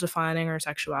still defining our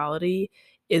sexuality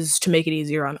is to make it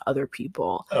easier on other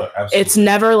people. Oh, absolutely. It's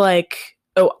never like,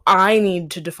 oh, I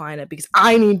need to define it because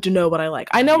I need to know what I like.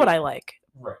 I know what I like.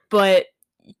 Right. But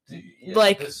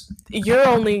you're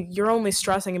only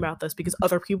stressing about this because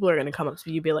other people are going to come up to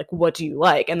you and be like, what do you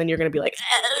like? And then you're going to be like,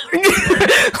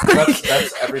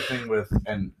 that's everything with,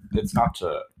 and it's not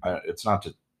to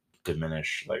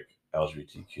diminish like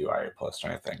LGBTQIA plus or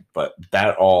anything, but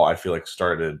that all I feel like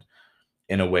started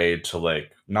in a way to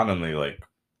like, not only like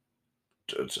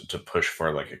to push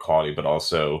for like equality, but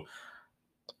also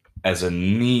as a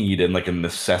need and like a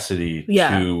necessity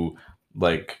to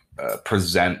like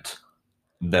present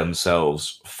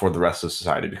themselves for the rest of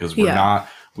society, because we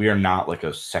are not like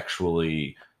a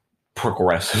sexually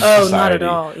progressive society, not at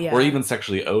all, or even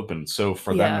sexually open. So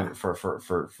for them,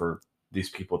 for these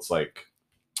people, it's like,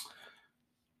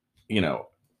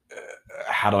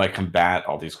 how do I combat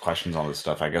all these questions, all this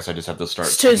stuff? I guess I just have to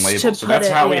start labels. So that's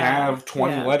how we have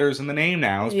 20 letters in the name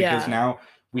now, is because now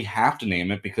we have to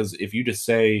name it, because if you just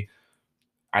say,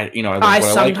 I like what I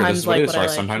like, or this is what it is, or I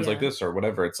sometimes like this, or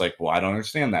whatever, it's like, well, I don't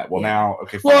understand that. Well, now,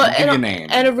 okay, fine, I'll give you a name.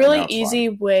 And a really easy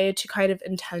way to kind of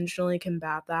intentionally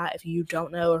combat that, if you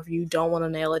don't know, or if you don't want to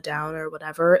nail it down or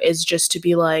whatever, is just to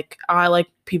be like, I like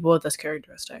people with this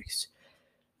characteristics.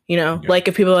 You know, Yeah. like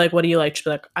if people are like, what do you like? Just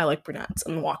be like, I like brunettes,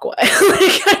 and walk away.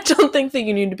 Like, I don't think that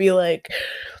you need to be like,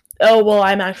 oh, well,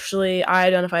 I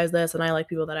identify as this, and I like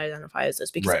people that identify as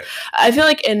this, because Right. I feel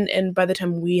like and by the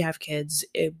time we have kids,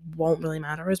 it won't really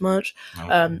matter as much.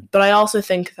 Okay. But I also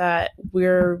think that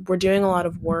we're doing a lot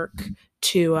of work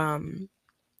to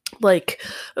like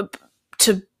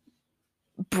to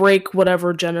break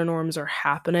whatever gender norms are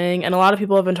happening. And a lot of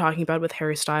people have been talking about it with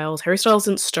Harry Styles. Harry Styles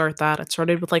didn't start that. It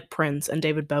started with like Prince and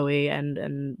David Bowie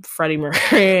and Freddie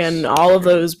Mercury and all of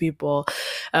those people.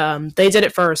 They did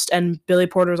it first, and Billy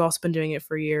Porter's also been doing it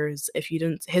for years. If you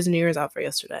didn't, his New Year's outfit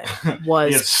yesterday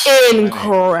was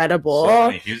incredible. So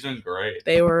he's doing great.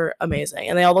 They were amazing,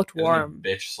 and they all looked warm.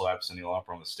 Bitch slaps Cyndi Lauper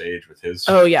on the stage with his.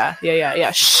 Oh yeah.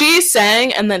 She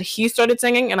sang, and then he started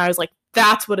singing, and I was like,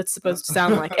 that's what it's supposed to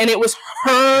sound like, and it was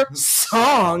her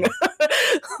song.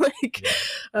 Like,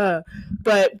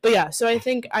 but yeah, so I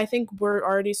think we're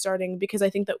already starting, because I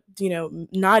think that, you know,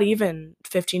 not even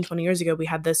 15-20 years ago we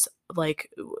had this,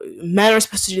 like, men are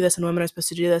supposed to do this and women are supposed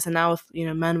to do this, and now with, you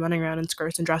know, men running around in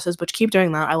skirts and dresses, which keep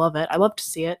doing that. I love it. I love to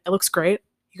see it. It looks great.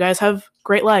 You guys have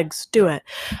great legs. Do it.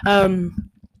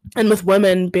 And with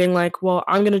women being like, well,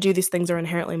 I'm going to do these things that are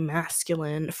inherently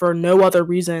masculine for no other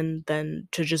reason than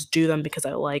to just do them because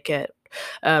I like it.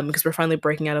 Because we're finally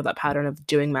breaking out of that pattern of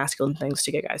doing masculine things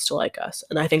to get guys to like us.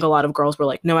 And I think a lot of girls were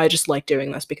like, no, I just like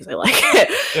doing this because I like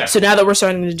it. Yeah. So now that we're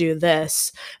starting to do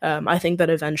this, I think that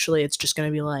eventually it's just going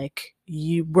to be like,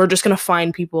 we're just going to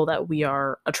find people that we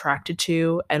are attracted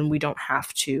to, and we don't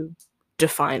have to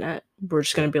define it. We're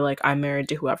just going to be like, I'm married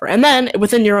to whoever. And then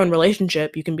within your own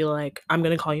relationship, you can be like, I'm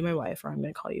going to call you my wife, or I'm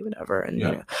going to call you whatever. And, you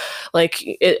know, like,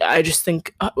 I just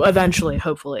think eventually,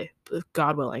 hopefully,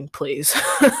 God willing, please,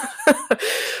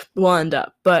 we'll end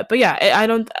up. But yeah, I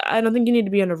don't think you need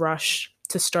to be in a rush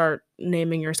to start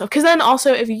naming yourself, because then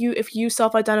also if you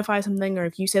self-identify something, or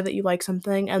if you say that you like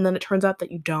something and then it turns out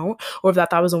that you don't, or if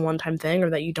that was a one-time thing,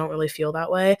 or that you don't really feel that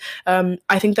way,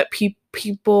 I think that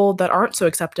people that aren't so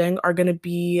accepting are going to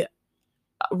be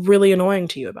really annoying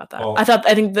to you about that. Well,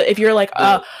 I think that if you're like,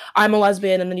 I'm a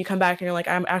lesbian, and then you come back and you're like,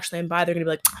 I'm bi, they're gonna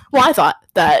be like, well, I thought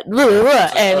that,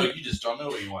 and you just don't know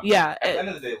what you want. Yeah. At the end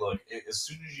of the day, look, as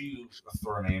soon as you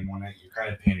throw a name on it, you're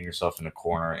kind of painting yourself in a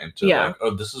corner into like, oh,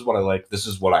 this is what I like, this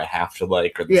is what I have to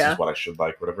like, or this is what I should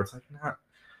like, whatever. It's like, nah,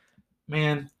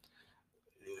 man,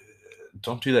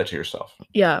 don't do that to yourself.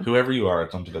 Yeah. Whoever you are,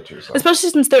 don't do that to yourself.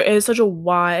 Especially since there is such a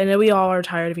wide, and we all are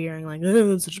tired of hearing like,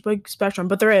 it's such a big spectrum,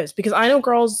 but there is, because I know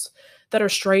girls that are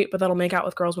straight, but that'll make out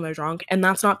with girls when they're drunk, and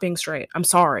that's not being straight. I'm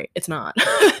sorry. It's not.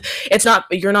 It's not.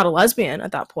 You're not a lesbian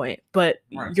at that point, but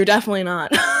you're definitely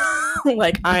not.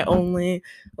 Like, I only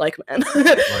like men.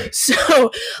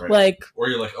 So, like, or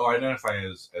you're like, oh, I identify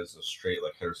as a straight,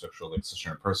 like, heterosexual, like,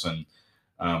 cisgender person,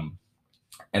 and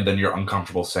then you're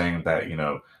uncomfortable saying that, you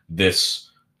know,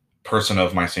 this person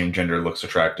of my same gender looks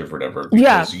attractive or whatever,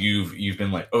 because you've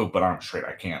been like, oh, but I'm straight,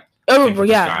 I can't. Oh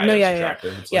yeah, no, yeah.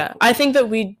 Like, I think that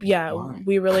we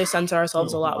really censor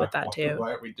ourselves a lot with that too.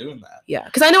 Why are we doing that? Yeah,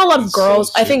 because I know a lot of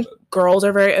girls. I think girls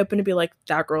are very open to be like,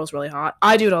 that girl's really hot.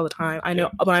 I do it all the time. I know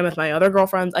when I'm with my other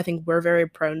girlfriends, I think we're very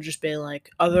prone to just being like,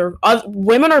 other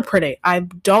women are pretty. I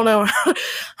don't know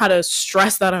how to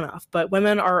stress that enough, but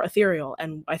women are ethereal,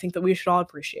 and I think that we should all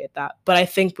appreciate that. But I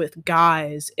think with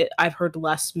guys, I've heard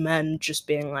less men just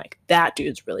being like, that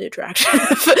dude's really attractive.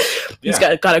 He's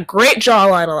got a great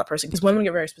jawline on that person, because women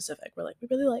get very specific. We're like, we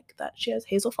really like that she has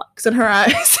hazel flecks in her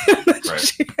eyes.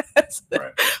 She has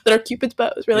that are Cupid's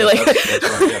bows. Really, like that's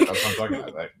what I'm talking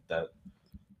about. That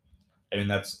I mean,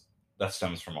 that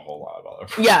stems from a whole lot of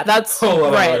other. Yeah, that's a whole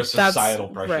lot of other societal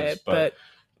pressures. But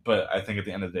I think at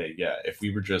the end of the day, if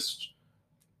we were just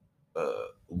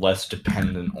less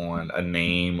dependent on a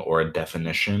name or a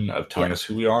definition of telling us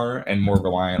who we are, and more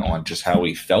reliant on just how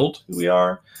we felt who we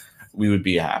are, we would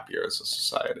be happier as a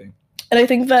society. And I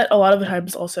think that a lot of the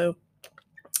times also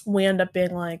we end up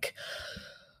being like,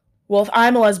 well, if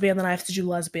I'm a lesbian, then I have to do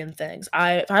lesbian things.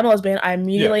 If I'm a lesbian, I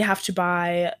immediately have to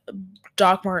buy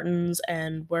Doc Martens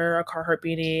and wear a Carhartt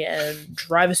beanie and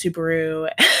drive a Subaru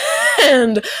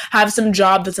and have some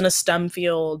job that's in a STEM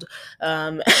field.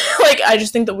 Like, I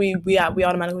just think that we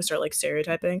automatically start like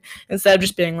stereotyping, instead of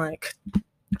just being like,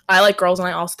 I like girls, and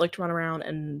I also like to run around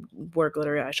and wear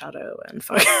glittery eyeshadow and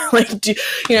fuck, like,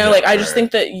 like, I just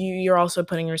think that you're also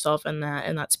putting yourself in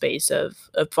that space of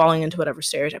falling into whatever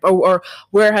stereotype, or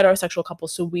we're heterosexual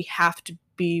couples, so we have to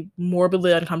be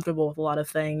morbidly uncomfortable with a lot of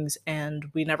things, and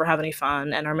we never have any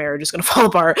fun, and our marriage is going to fall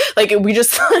apart. Like, we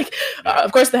just like,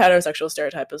 of course the heterosexual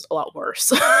stereotype is a lot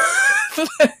worse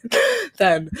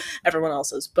than everyone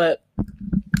else's, but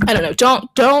I don't know.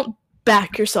 Don't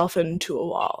back yourself into a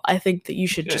wall. I think that you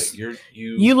should just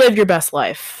you live your best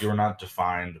life. You're not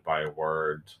defined by a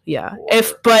word. Yeah.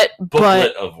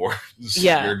 Booklet of words.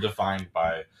 Yeah. You're defined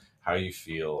by how you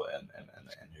feel and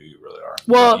who you really are.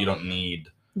 Well, you don't need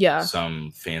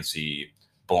some fancy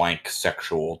blank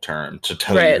sexual term to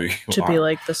tell you who you to are. Be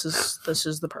like, this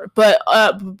is the part. But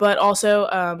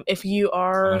also if you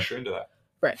are, unless you're into that.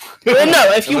 Right.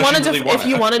 No, if you want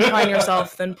to define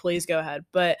yourself, then please go ahead.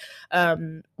 But I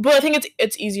think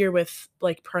it's easier with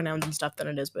like pronouns and stuff than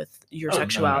it is with your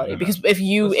sexuality. No. Because if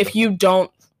you don't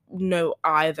know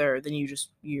either, then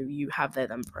you have they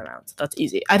them pronouns. That's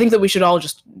easy. I think that we should all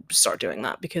just start doing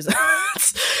that because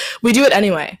we do it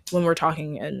anyway when we're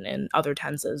talking in other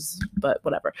tenses, but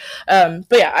whatever. But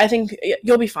yeah, I think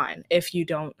you'll be fine if you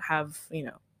don't have,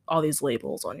 all these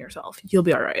labels on yourself. You'll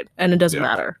be all right. And it doesn't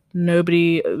matter.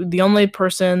 The only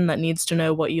person that needs to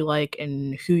know what you like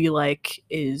and who you like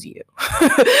is you.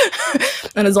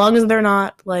 And as long as they're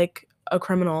not like a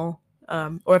criminal,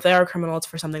 or if they are a criminal, it's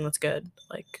for something that's good,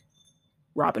 like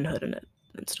Robin Hood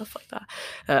and stuff like that.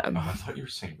 I thought you were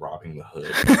saying robbing the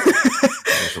hood.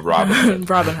 Robin Hood.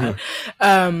 Robin Hood.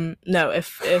 No,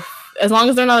 if as long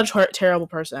as they're not a terrible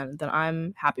person, then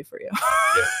I'm happy for you.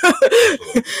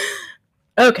 Yeah.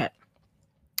 Okay.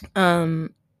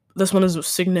 This one is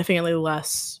significantly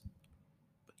less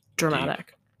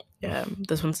dramatic. Yeah.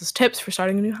 This one says tips for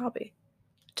starting a new hobby.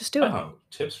 Just do it. Oh,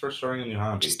 tips for starting a new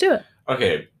hobby. Just do it.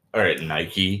 Okay. All right,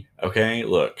 Nike. Okay,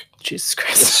 look. Jesus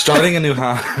Christ. Starting a new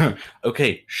hobby.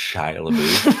 Okay, Shia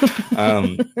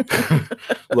LaBeouf.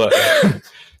 Look,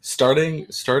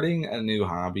 starting a new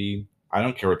hobby. I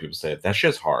don't care what people say. That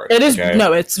shit's hard. It is. Okay?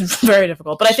 No, it's very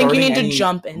difficult. But I think you need to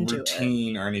jump into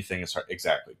routine or anything is hard.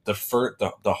 Exactly.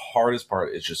 The hardest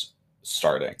part is just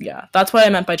starting. Yeah, that's what I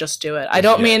meant by just do it. I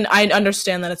don't mean I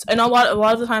understand that it's, and a lot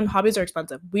of the time hobbies are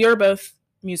expensive. We are both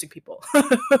music people.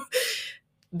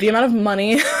 The amount of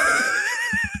money.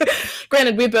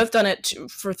 Granted, we've both done it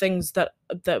for things that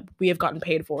we have gotten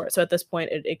paid for. So at this point,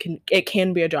 it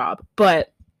can be a job,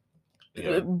 but.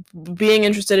 Yeah. Being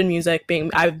interested in music,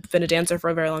 I've been a dancer for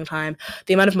a very long time.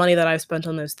 The amount of money that I've spent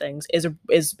on those things is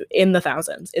in the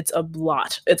thousands. It's a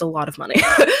lot. It's a lot of money.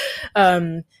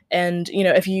 And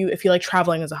if you like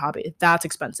traveling as a hobby, that's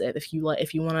expensive. If you want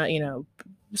to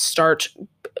start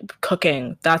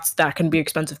cooking, that can be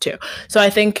expensive too. So I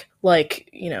think make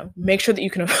sure that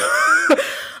you can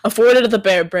afford it at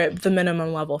the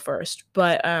minimum level first,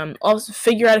 but also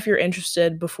figure out if you're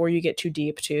interested before you get too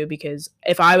deep too, because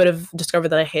if I would have discovered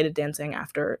that I hated dancing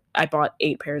after I bought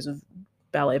 8 pairs of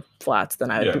ballet flats, then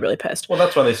I would be really pissed. Well,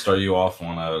 that's why they start you off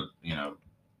on a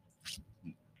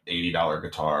 $80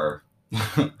 guitar.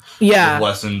 Yeah, with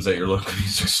lessons at your local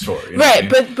music store, right?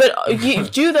 But you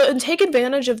do take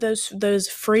advantage of those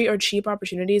free or cheap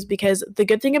opportunities, because the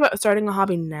good thing about starting a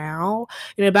hobby now,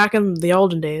 back in the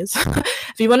olden days,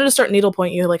 if you wanted to start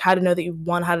needlepoint, you had to know that you,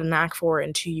 1, had a knack for it,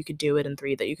 and 2, you could do it, and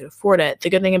 3, that you could afford it. The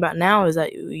good thing about now is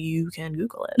that you can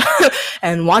Google it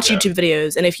and watch YouTube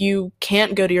videos, and if you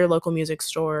can't go to your local music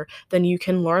store, then you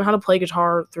can learn how to play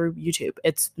guitar through YouTube.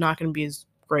 It's not going to be as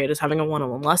great as having a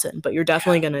one-on-one lesson, but you're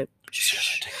definitely gonna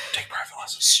take private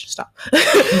lessons. Stop.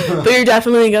 But you're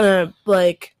definitely gonna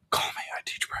call me. I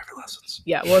teach private lessons.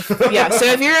 Yeah. Well. So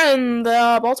if you're in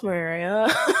the Baltimore area,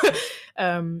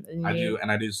 I do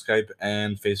Skype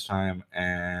and FaceTime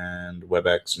and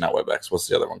WebEx. Not WebEx. What's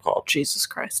the other one called? Jesus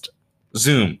Christ.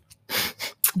 Zoom.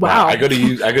 Wow. I go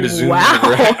to Zoom. Wow.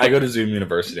 I go to Zoom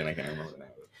University, and I can't remember the name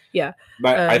of it. Yeah.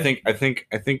 But I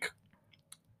think.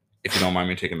 If you don't mind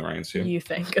me taking the reins here. You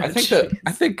think? I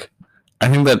think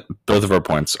that both of our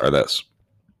points are this.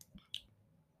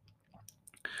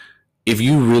 If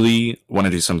you really want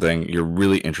to do something, you're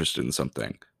really interested in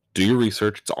something, do your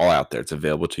research. It's all out there. It's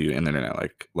available to you in the internet,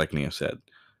 like Nia said.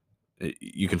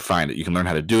 You can find it. You can learn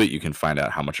how to do it. You can find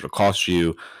out how much it'll cost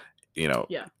you,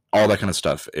 all that kind of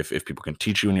stuff. If people can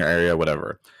teach you in your area,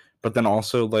 whatever. But then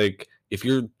also, if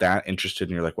you're that interested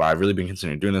and you're like, wow, I've really been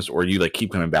considering doing this, or you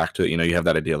keep coming back to it, you have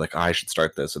that idea oh, I should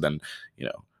start this. And then,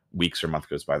 weeks or month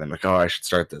goes by, then oh, I should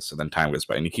start this. So then time goes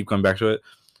by and you keep coming back to it.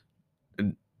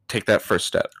 And take that first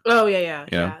step. Oh, yeah.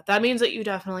 Yeah. That means that you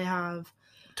definitely have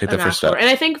take that first step. And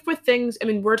I think with things,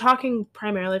 we're talking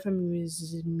primarily from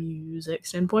a music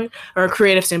standpoint, or a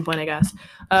creative standpoint, I guess.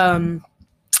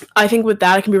 I think with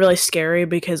that, it can be really scary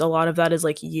because a lot of that is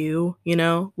you,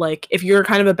 if you're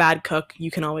kind of a bad cook, you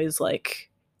can always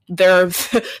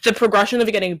the progression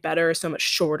of getting better is so much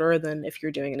shorter than if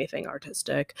you're doing anything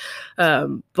artistic.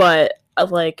 But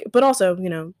also,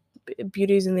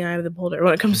 beauty's in the eye of the beholder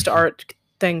when it comes to art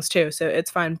things too. So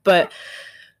it's fine. But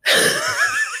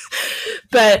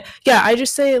But yeah, I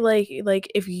just say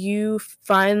like if you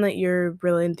find that you're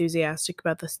really enthusiastic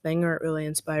about this thing or it really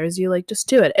inspires you, like just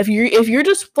do it. If you're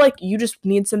just like you just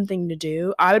need something to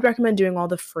do, I would recommend doing all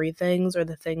the free things or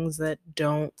the things that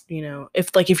don't,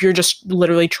 if you're just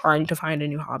literally trying to find a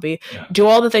new hobby, do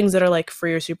all the things that are like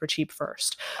free or super cheap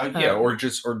first.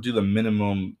 Or do the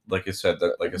minimum, like I said,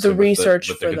 the research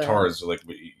with the guitars, like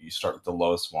you start with the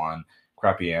lowest one,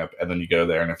 crappy amp, and then you go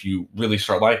there, and if you really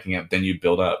start liking it, then you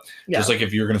build up. Just like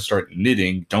if you're going to start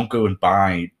knitting, don't go and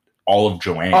buy all of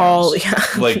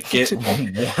Joann's. Like get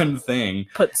one thing,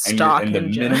 put stock and the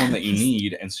minimum that you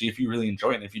need, and see if you really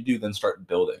enjoy it. And if you do, then start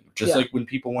building. Just like when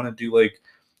people want to do like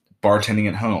bartending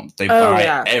at home, they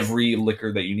buy every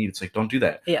liquor that you need. It's like, don't do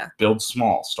that. Build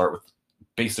small. Start with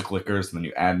basic liquors, and then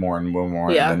you add more and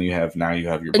more, and then you have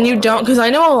your and you don't, because I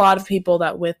know a lot of people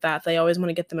that with that they always want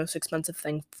to get the most expensive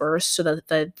thing first so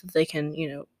that they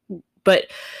can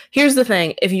but here's the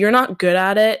thing, if you're not good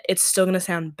at it, it's still gonna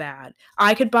sound bad.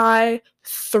 I could buy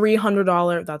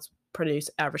 $300, that's pretty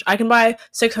average. I can buy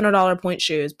 $600 point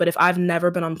shoes, but if I've never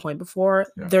been on point before,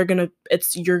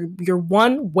 you're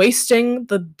one, wasting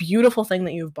the beautiful thing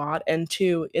that you've bought, and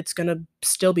two, it's gonna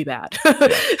still be bad.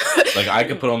 Like I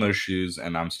could put on those shoes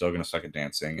and I'm still gonna suck at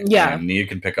dancing. And Nia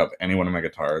can pick up any one of my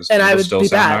guitars and I would still be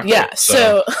bad.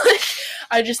 So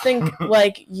I just think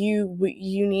like you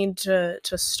need to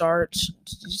start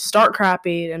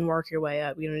crappy and work your way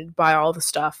up. You need to buy all the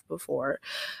stuff before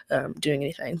doing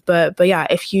anything. But yeah,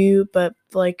 but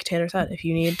like Tanner said, if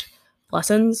you need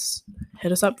lessons,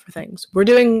 hit us up for things. We're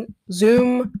doing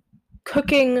Zoom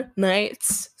cooking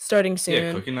nights starting soon.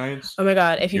 Yeah, cooking nights. Oh my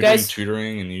god, if you're guys doing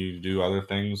tutoring and you do other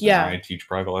things, and I teach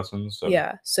private lessons. So.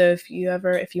 Yeah, so if you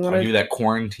want to do that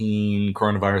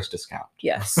coronavirus discount.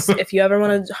 Yes, if you ever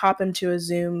want to hop into a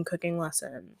Zoom cooking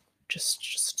lesson,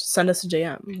 just send us a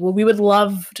DM. Well, we would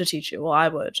love to teach you. Well, I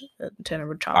would. Tanner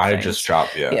would chop. I just chop,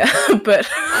 yeah.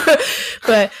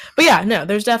 But yeah, no,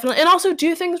 there's definitely, and also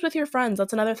do things with your friends.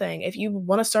 That's another thing. If you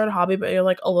want to start a hobby but you're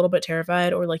like a little bit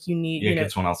terrified, or like you need,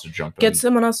 get someone else to jump in. Get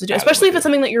someone else to do, especially if it's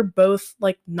something that you're both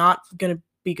like not gonna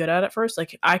be good at first.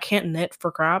 Like I can't knit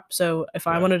for crap, so if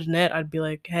I wanted to knit, I'd be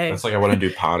like, hey, that's like I want to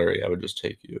do pottery, I would just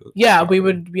take you.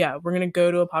 We're gonna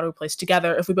go to a pottery place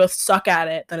together. If we both suck at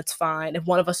it, then it's fine. If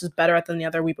one of us is better at it than the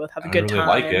other, we both have a good time.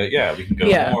 Like it, we can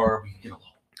go more. We can get a little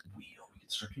wheel. We can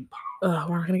start doing pottery.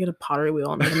 We're not gonna get a pottery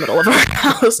wheel in the middle of our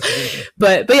house.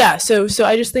 but yeah, so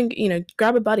I just think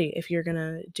grab a buddy if you're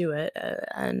gonna do it,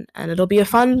 and it'll be a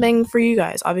fun thing for you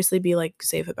guys. Obviously, be like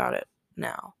safe about it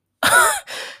now.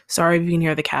 Sorry if you can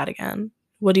hear the cat again.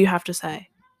 What do you have to say?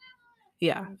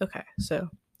 Yeah, okay. So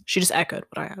she just echoed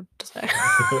what I had to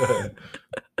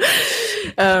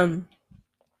say.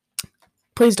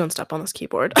 Please don't step on this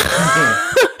keyboard.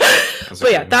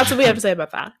 But yeah, that's what we have to say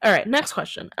about that. All right, next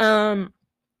question.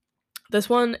 This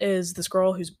one is this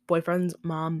girl whose boyfriend's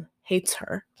mom hates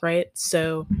her, right?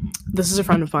 So this is a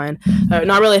friend of mine,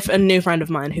 not really a new friend of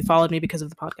mine, who followed me because of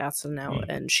the podcast,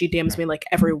 and she DMs me like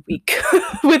every week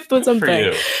with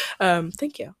something.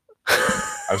 Thank you.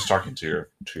 I was talking to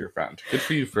your friend. Good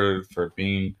for you for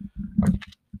being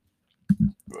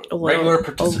a regular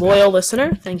participant, a loyal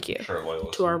listener. Thank you. Sure, loyal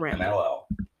to our rant. LL.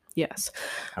 Yes.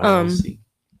 LLC.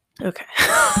 Okay.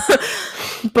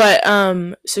 But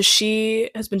so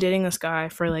she has been dating this guy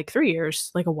for like 3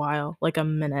 years, like a while, like a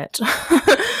minute.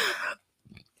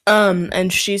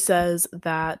 And she says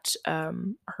that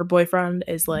her boyfriend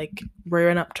is like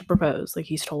rearing up to propose, like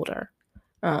he's told her.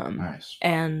 Nice.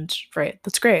 And right,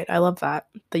 that's great. I love that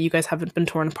you guys haven't been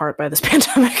torn apart by this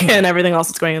pandemic and everything else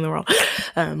that's going on in the world.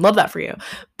 Love that for you.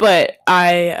 But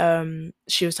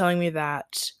she was telling me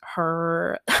that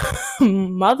her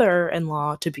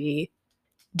mother-in-law to be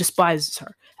despises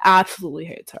her, absolutely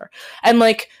hates her, and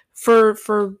like for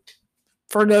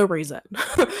no reason.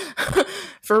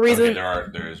 For a reason.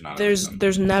 Okay,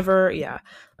 there's never,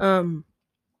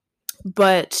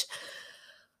 but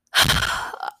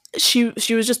she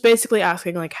was just basically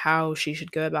asking like how she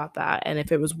should go about that, and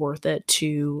if it was worth it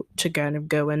to kind of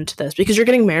go into this, because you're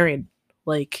getting married.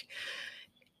 Like,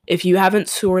 if you haven't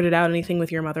sorted out anything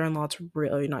with your mother-in-law, it's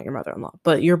really not your mother-in-law,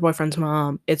 but your boyfriend's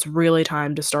mom. It's really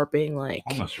time to start being like,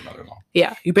 almost your mother-in-law.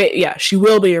 Yeah, she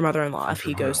will be your mother-in-law if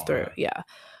he goes through. Yeah.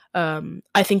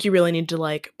 I think you really need to,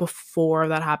 like, before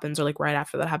that happens or like right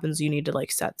after that happens, you need to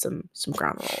like set some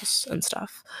ground rules and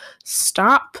stuff.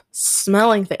 Stop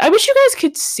smelling things. I wish you guys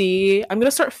could see. I'm gonna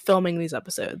start filming these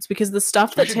episodes because the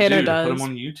stuff that Tanner does. Put them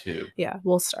on YouTube. Yeah,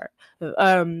 we'll start.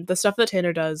 The stuff that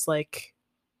Tanner does, like,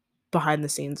 behind the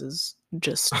scenes, is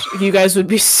just you guys would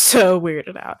be so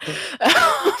weirded out.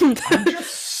 I'm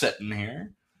just sitting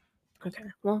here Okay,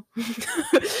 well.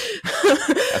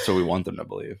 That's what we want them to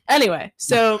believe. Anyway,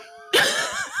 so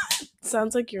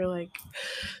sounds like you're like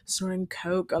snorting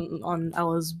coke on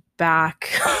Ella's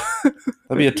back.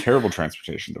 That'd be a terrible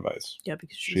transportation device. Yeah,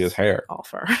 because she has hair. All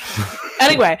fur.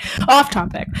 Anyway, off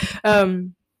topic.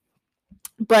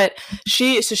 But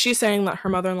she's saying that her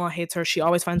mother-in-law hates her. She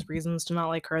always finds reasons to not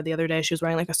like her. The other day, she was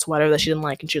wearing like a sweater that she didn't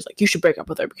like, and she was like, "You should break up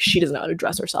with her because she doesn't know how to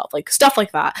dress herself." Like stuff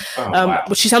like that. Oh, wow.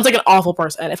 But she sounds like an awful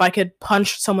person. If I could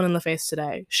punch someone in the face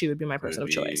today, she would be my person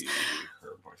of choice.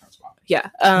 Yeah.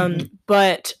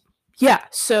 But yeah.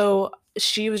 So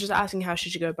she was just asking how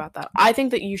she should go about that. I think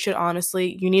that you should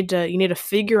honestly, you need to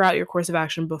figure out your course of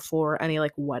action before any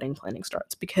like wedding planning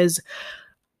starts, because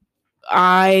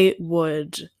I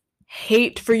would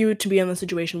hate for you to be in the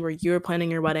situation where you're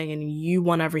planning your wedding and you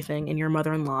want everything and your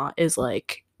mother-in-law is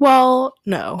like, well,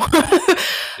 no.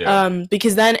 Yeah.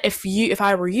 Because then if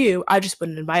I were you, I just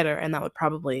wouldn't invite her, and that would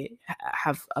probably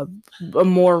have a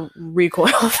more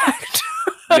recoil effect.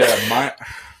 Yeah,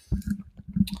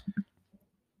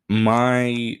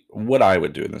 what I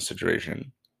would do in this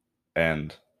situation,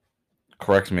 and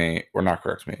correct me or not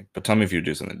correct me, but tell me if you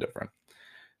do something different.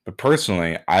 But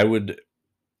personally, I would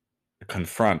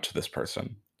confront this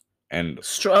person and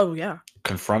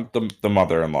confront the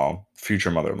mother-in-law,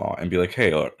 future mother-in-law, and be like,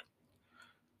 "Hey, look,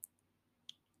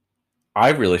 I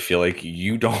really feel like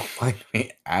you don't like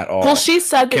me at all." Well, she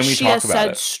said that she has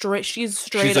said straight. She's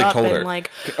straight up and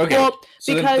like, okay. Well,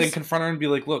 so then confront her and be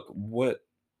like, "Look, what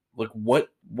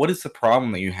is the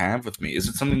problem that you have with me? Is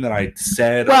it something that I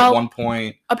said at one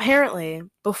point?" Apparently,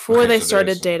 before they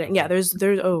started dating,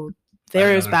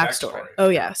 there is backstory. Oh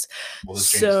yes. Well, this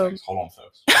changes things. Hold on,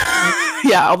 folks.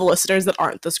 Yeah, all the listeners that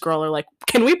aren't this girl are like,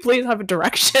 "Can we please have a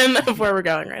direction of where we're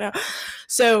going right now?"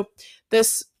 So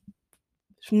this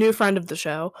new friend of the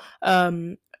show,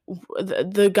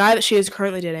 the guy that she is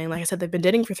currently dating, like I said, they've been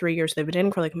dating for 3 years. They've been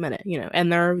dating for like a minute,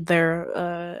 and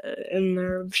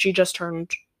she just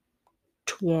turned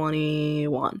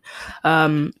 21.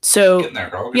 So getting there,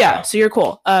 girl. Yeah, so you're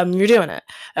cool. You're doing it.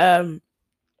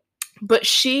 But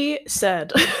she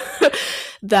said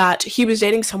that he was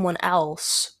dating someone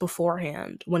else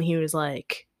beforehand when he was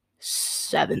like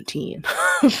 17.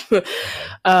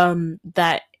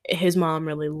 That his mom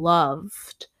really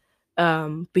loved,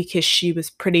 because she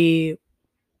was pretty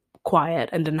quiet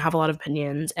and didn't have a lot of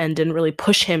opinions and didn't really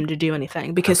push him to do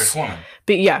anything because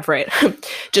yeah, right.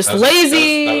 Just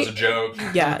lazy. That was a joke.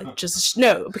 Yeah, just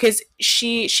no, because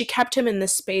she kept him in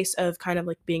this space of kind of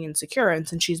like being insecure. And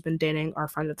since she's been dating our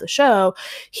friend of the show,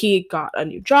 he got a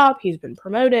new job, he's been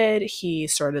promoted, he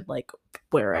started like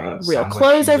wearing real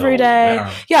clothes every day.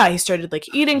 Yeah, he started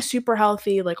like eating super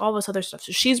healthy, like all this other stuff.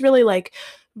 So she's really like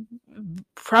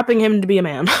prepping him to be a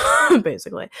man,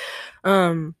 basically.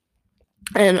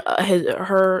 And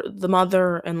the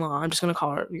mother-in-law, I'm just going to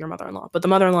call her your mother-in-law, but the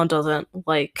mother-in-law doesn't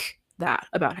like that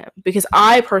about him, because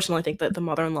I personally think that the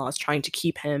mother-in-law is trying to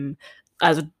keep him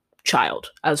as a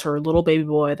child, as her little baby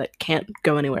boy that can't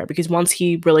go anywhere, because once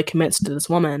he really commits to this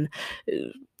woman,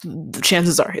 the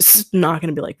chances are he's not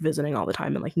going to be like visiting all the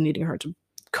time and like needing her to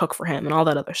cook for him and all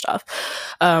that other stuff,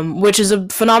 which is a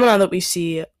phenomenon that we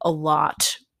see a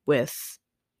lot with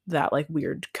that like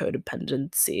weird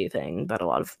codependency thing that a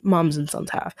lot of moms and sons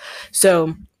have.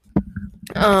 So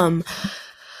I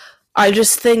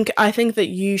think that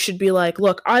you should be like,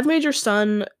 look, I've made your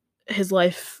son, his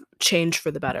life change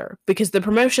for the better, because the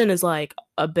promotion is like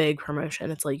a big promotion.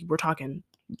 It's like we're talking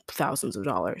thousands of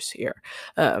dollars here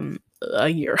a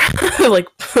year, like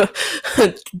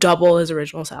double his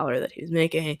original salary that he's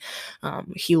making.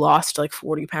 He lost like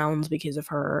 40 pounds because of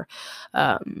her,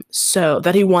 so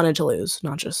that he wanted to lose,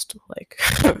 not just like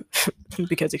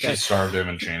because he could. She starved him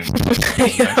and changed him.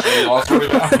 He lost 40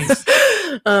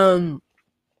 pounds.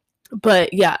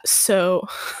 But yeah, so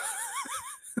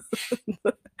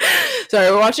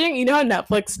sorry, we're watching, you know how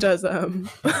Netflix does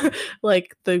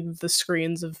like the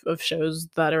screens of shows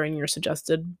that are in your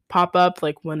suggested pop up,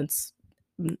 like when it's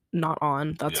not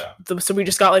on. So we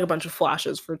just got like a bunch of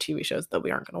flashes for TV shows that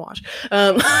we aren't going to watch.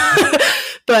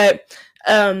 But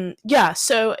yeah,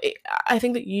 so I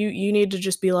think that you need to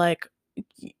just be like,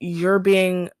 you're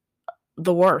being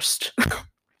the worst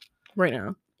right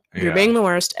now. You're being the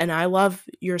worst, and I love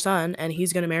your son, and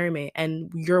he's gonna marry me,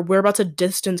 and we're about to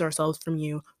distance ourselves from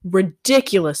you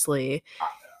ridiculously.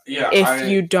 If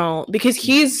you don't, because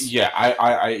he's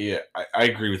I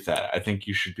agree with that. I think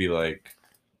you should be like,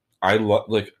 I love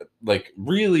like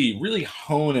really really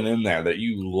hone it in there that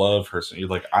you love her son. You're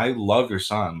like, I love your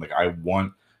son. Like, I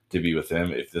want to be with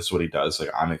him. If this is what he does,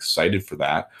 like, I'm excited for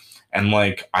that, and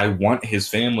like I want his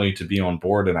family to be on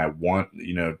board, and I want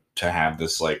to have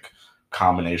this like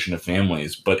combination of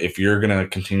families. But if you're going to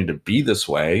continue to be this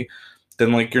way,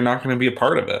 then like you're not going to be a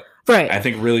part of it. Right. I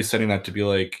think really setting that to be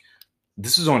like,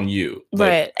 this is on you.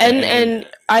 Right. Like, And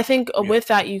I think yeah. with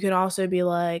that, you can also be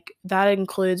like, that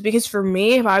includes, because for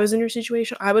me, if I was in your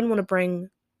situation, I wouldn't want to bring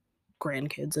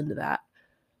grandkids into that.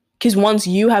 Because once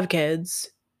you have kids,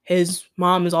 his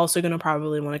mom is also going to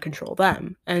probably want to control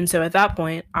them. And so at that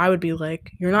point, I would be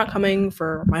like, you're not coming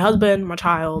for my husband, my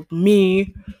child,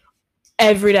 me,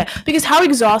 every day. Because how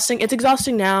exhausting, it's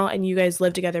exhausting now, and you guys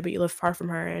live together, but you live far from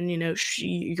her, and you know,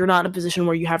 you're not in a position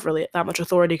where you have really that much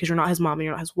authority because you're not his mom and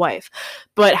you're not his wife.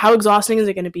 But how exhausting is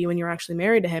it going to be when you're actually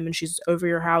married to him and she's over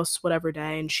your house whatever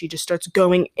day and she just starts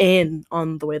going in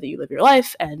on the way that you live your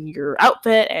life and your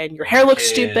outfit and your hair looks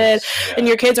stupid and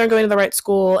your kids aren't going to the right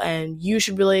school and you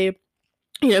should really,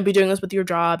 you know, be doing this with your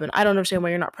job, and I don't understand why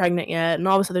you're not pregnant yet, and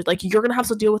all of a sudden, like, you're gonna have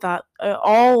to deal with that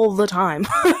all the time.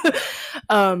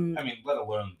 I mean, let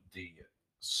alone the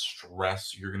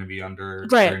stress you're going to be under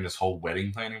Right. during this whole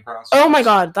wedding planning process. Oh my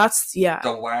god, that's, yeah.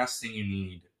 The last thing you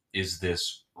need is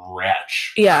this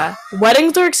wretch. Yeah,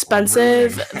 weddings are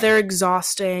expensive. They're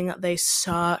exhausting. They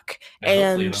suck.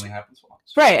 And hopefully it only happens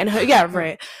once. Right, and yeah,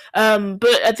 right.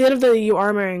 But at the end of the day, you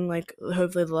are marrying, like,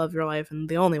 hopefully the love of your life and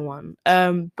the only one.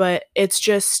 But it's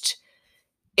just,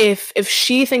 if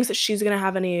she thinks that she's gonna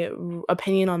have any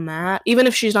opinion on that, even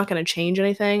if she's not gonna change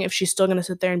anything, if she's still gonna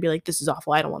sit there and be like, this is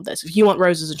awful, I don't want this. If you want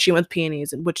roses and she wants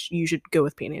peonies, and which you should go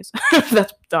with peonies.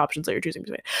 That's the options that you're choosing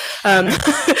between.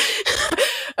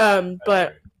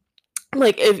 But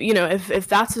like, if you know, if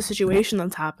that's the situation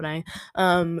that's happening,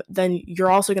 then you're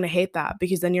also going to hate that,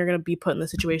 because then you're going to be put in the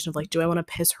situation of like, do I want to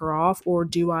piss her off, or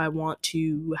do I want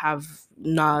to have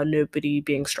nobody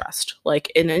being stressed, like,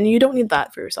 and you don't need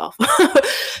that for yourself.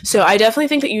 So I definitely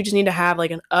think that you just need to have like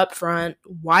an upfront,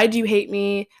 why do you hate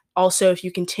me? Also, if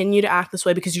you continue to act this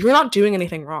way, because you're not doing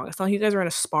anything wrong, it's not like you guys are in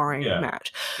a sparring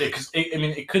match. Yeah, because I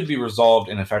mean, it could be resolved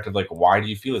in effective, like, why do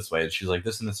you feel this way? And she's like,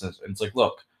 this and this, and it's like,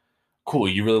 look, cool,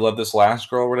 you really love this last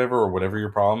girl or whatever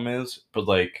your problem is, but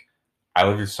like, I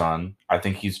love your son. I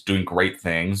think he's doing great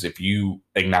things. If you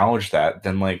acknowledge that,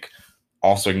 then like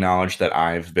also acknowledge that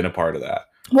I've been a part of that.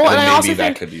 Well, and I maybe also that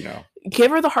think, could, you know, give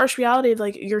her the harsh reality of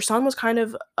like, your son was kind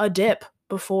of a dip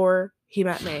before he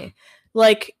met me.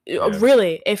 Like,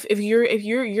 really, if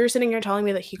you're sitting here telling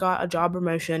me that he got a job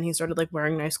promotion, he started like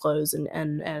wearing nice clothes,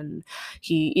 and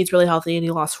he eats really healthy, and he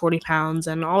lost 40 pounds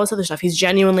and all this other stuff, he's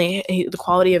genuinely, the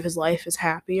quality of his life is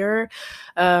happier.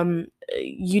 You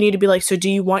need to be like, so do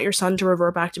you want your son to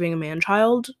revert back to being a man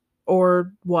child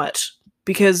or what?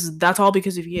 Because that's all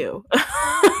because of you.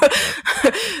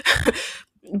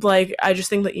 Like, I just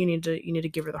think that you need to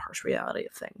give her the harsh reality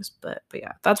of things. But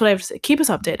yeah, that's what I have to say. Keep us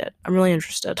updated. I'm really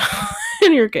interested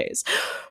in your case.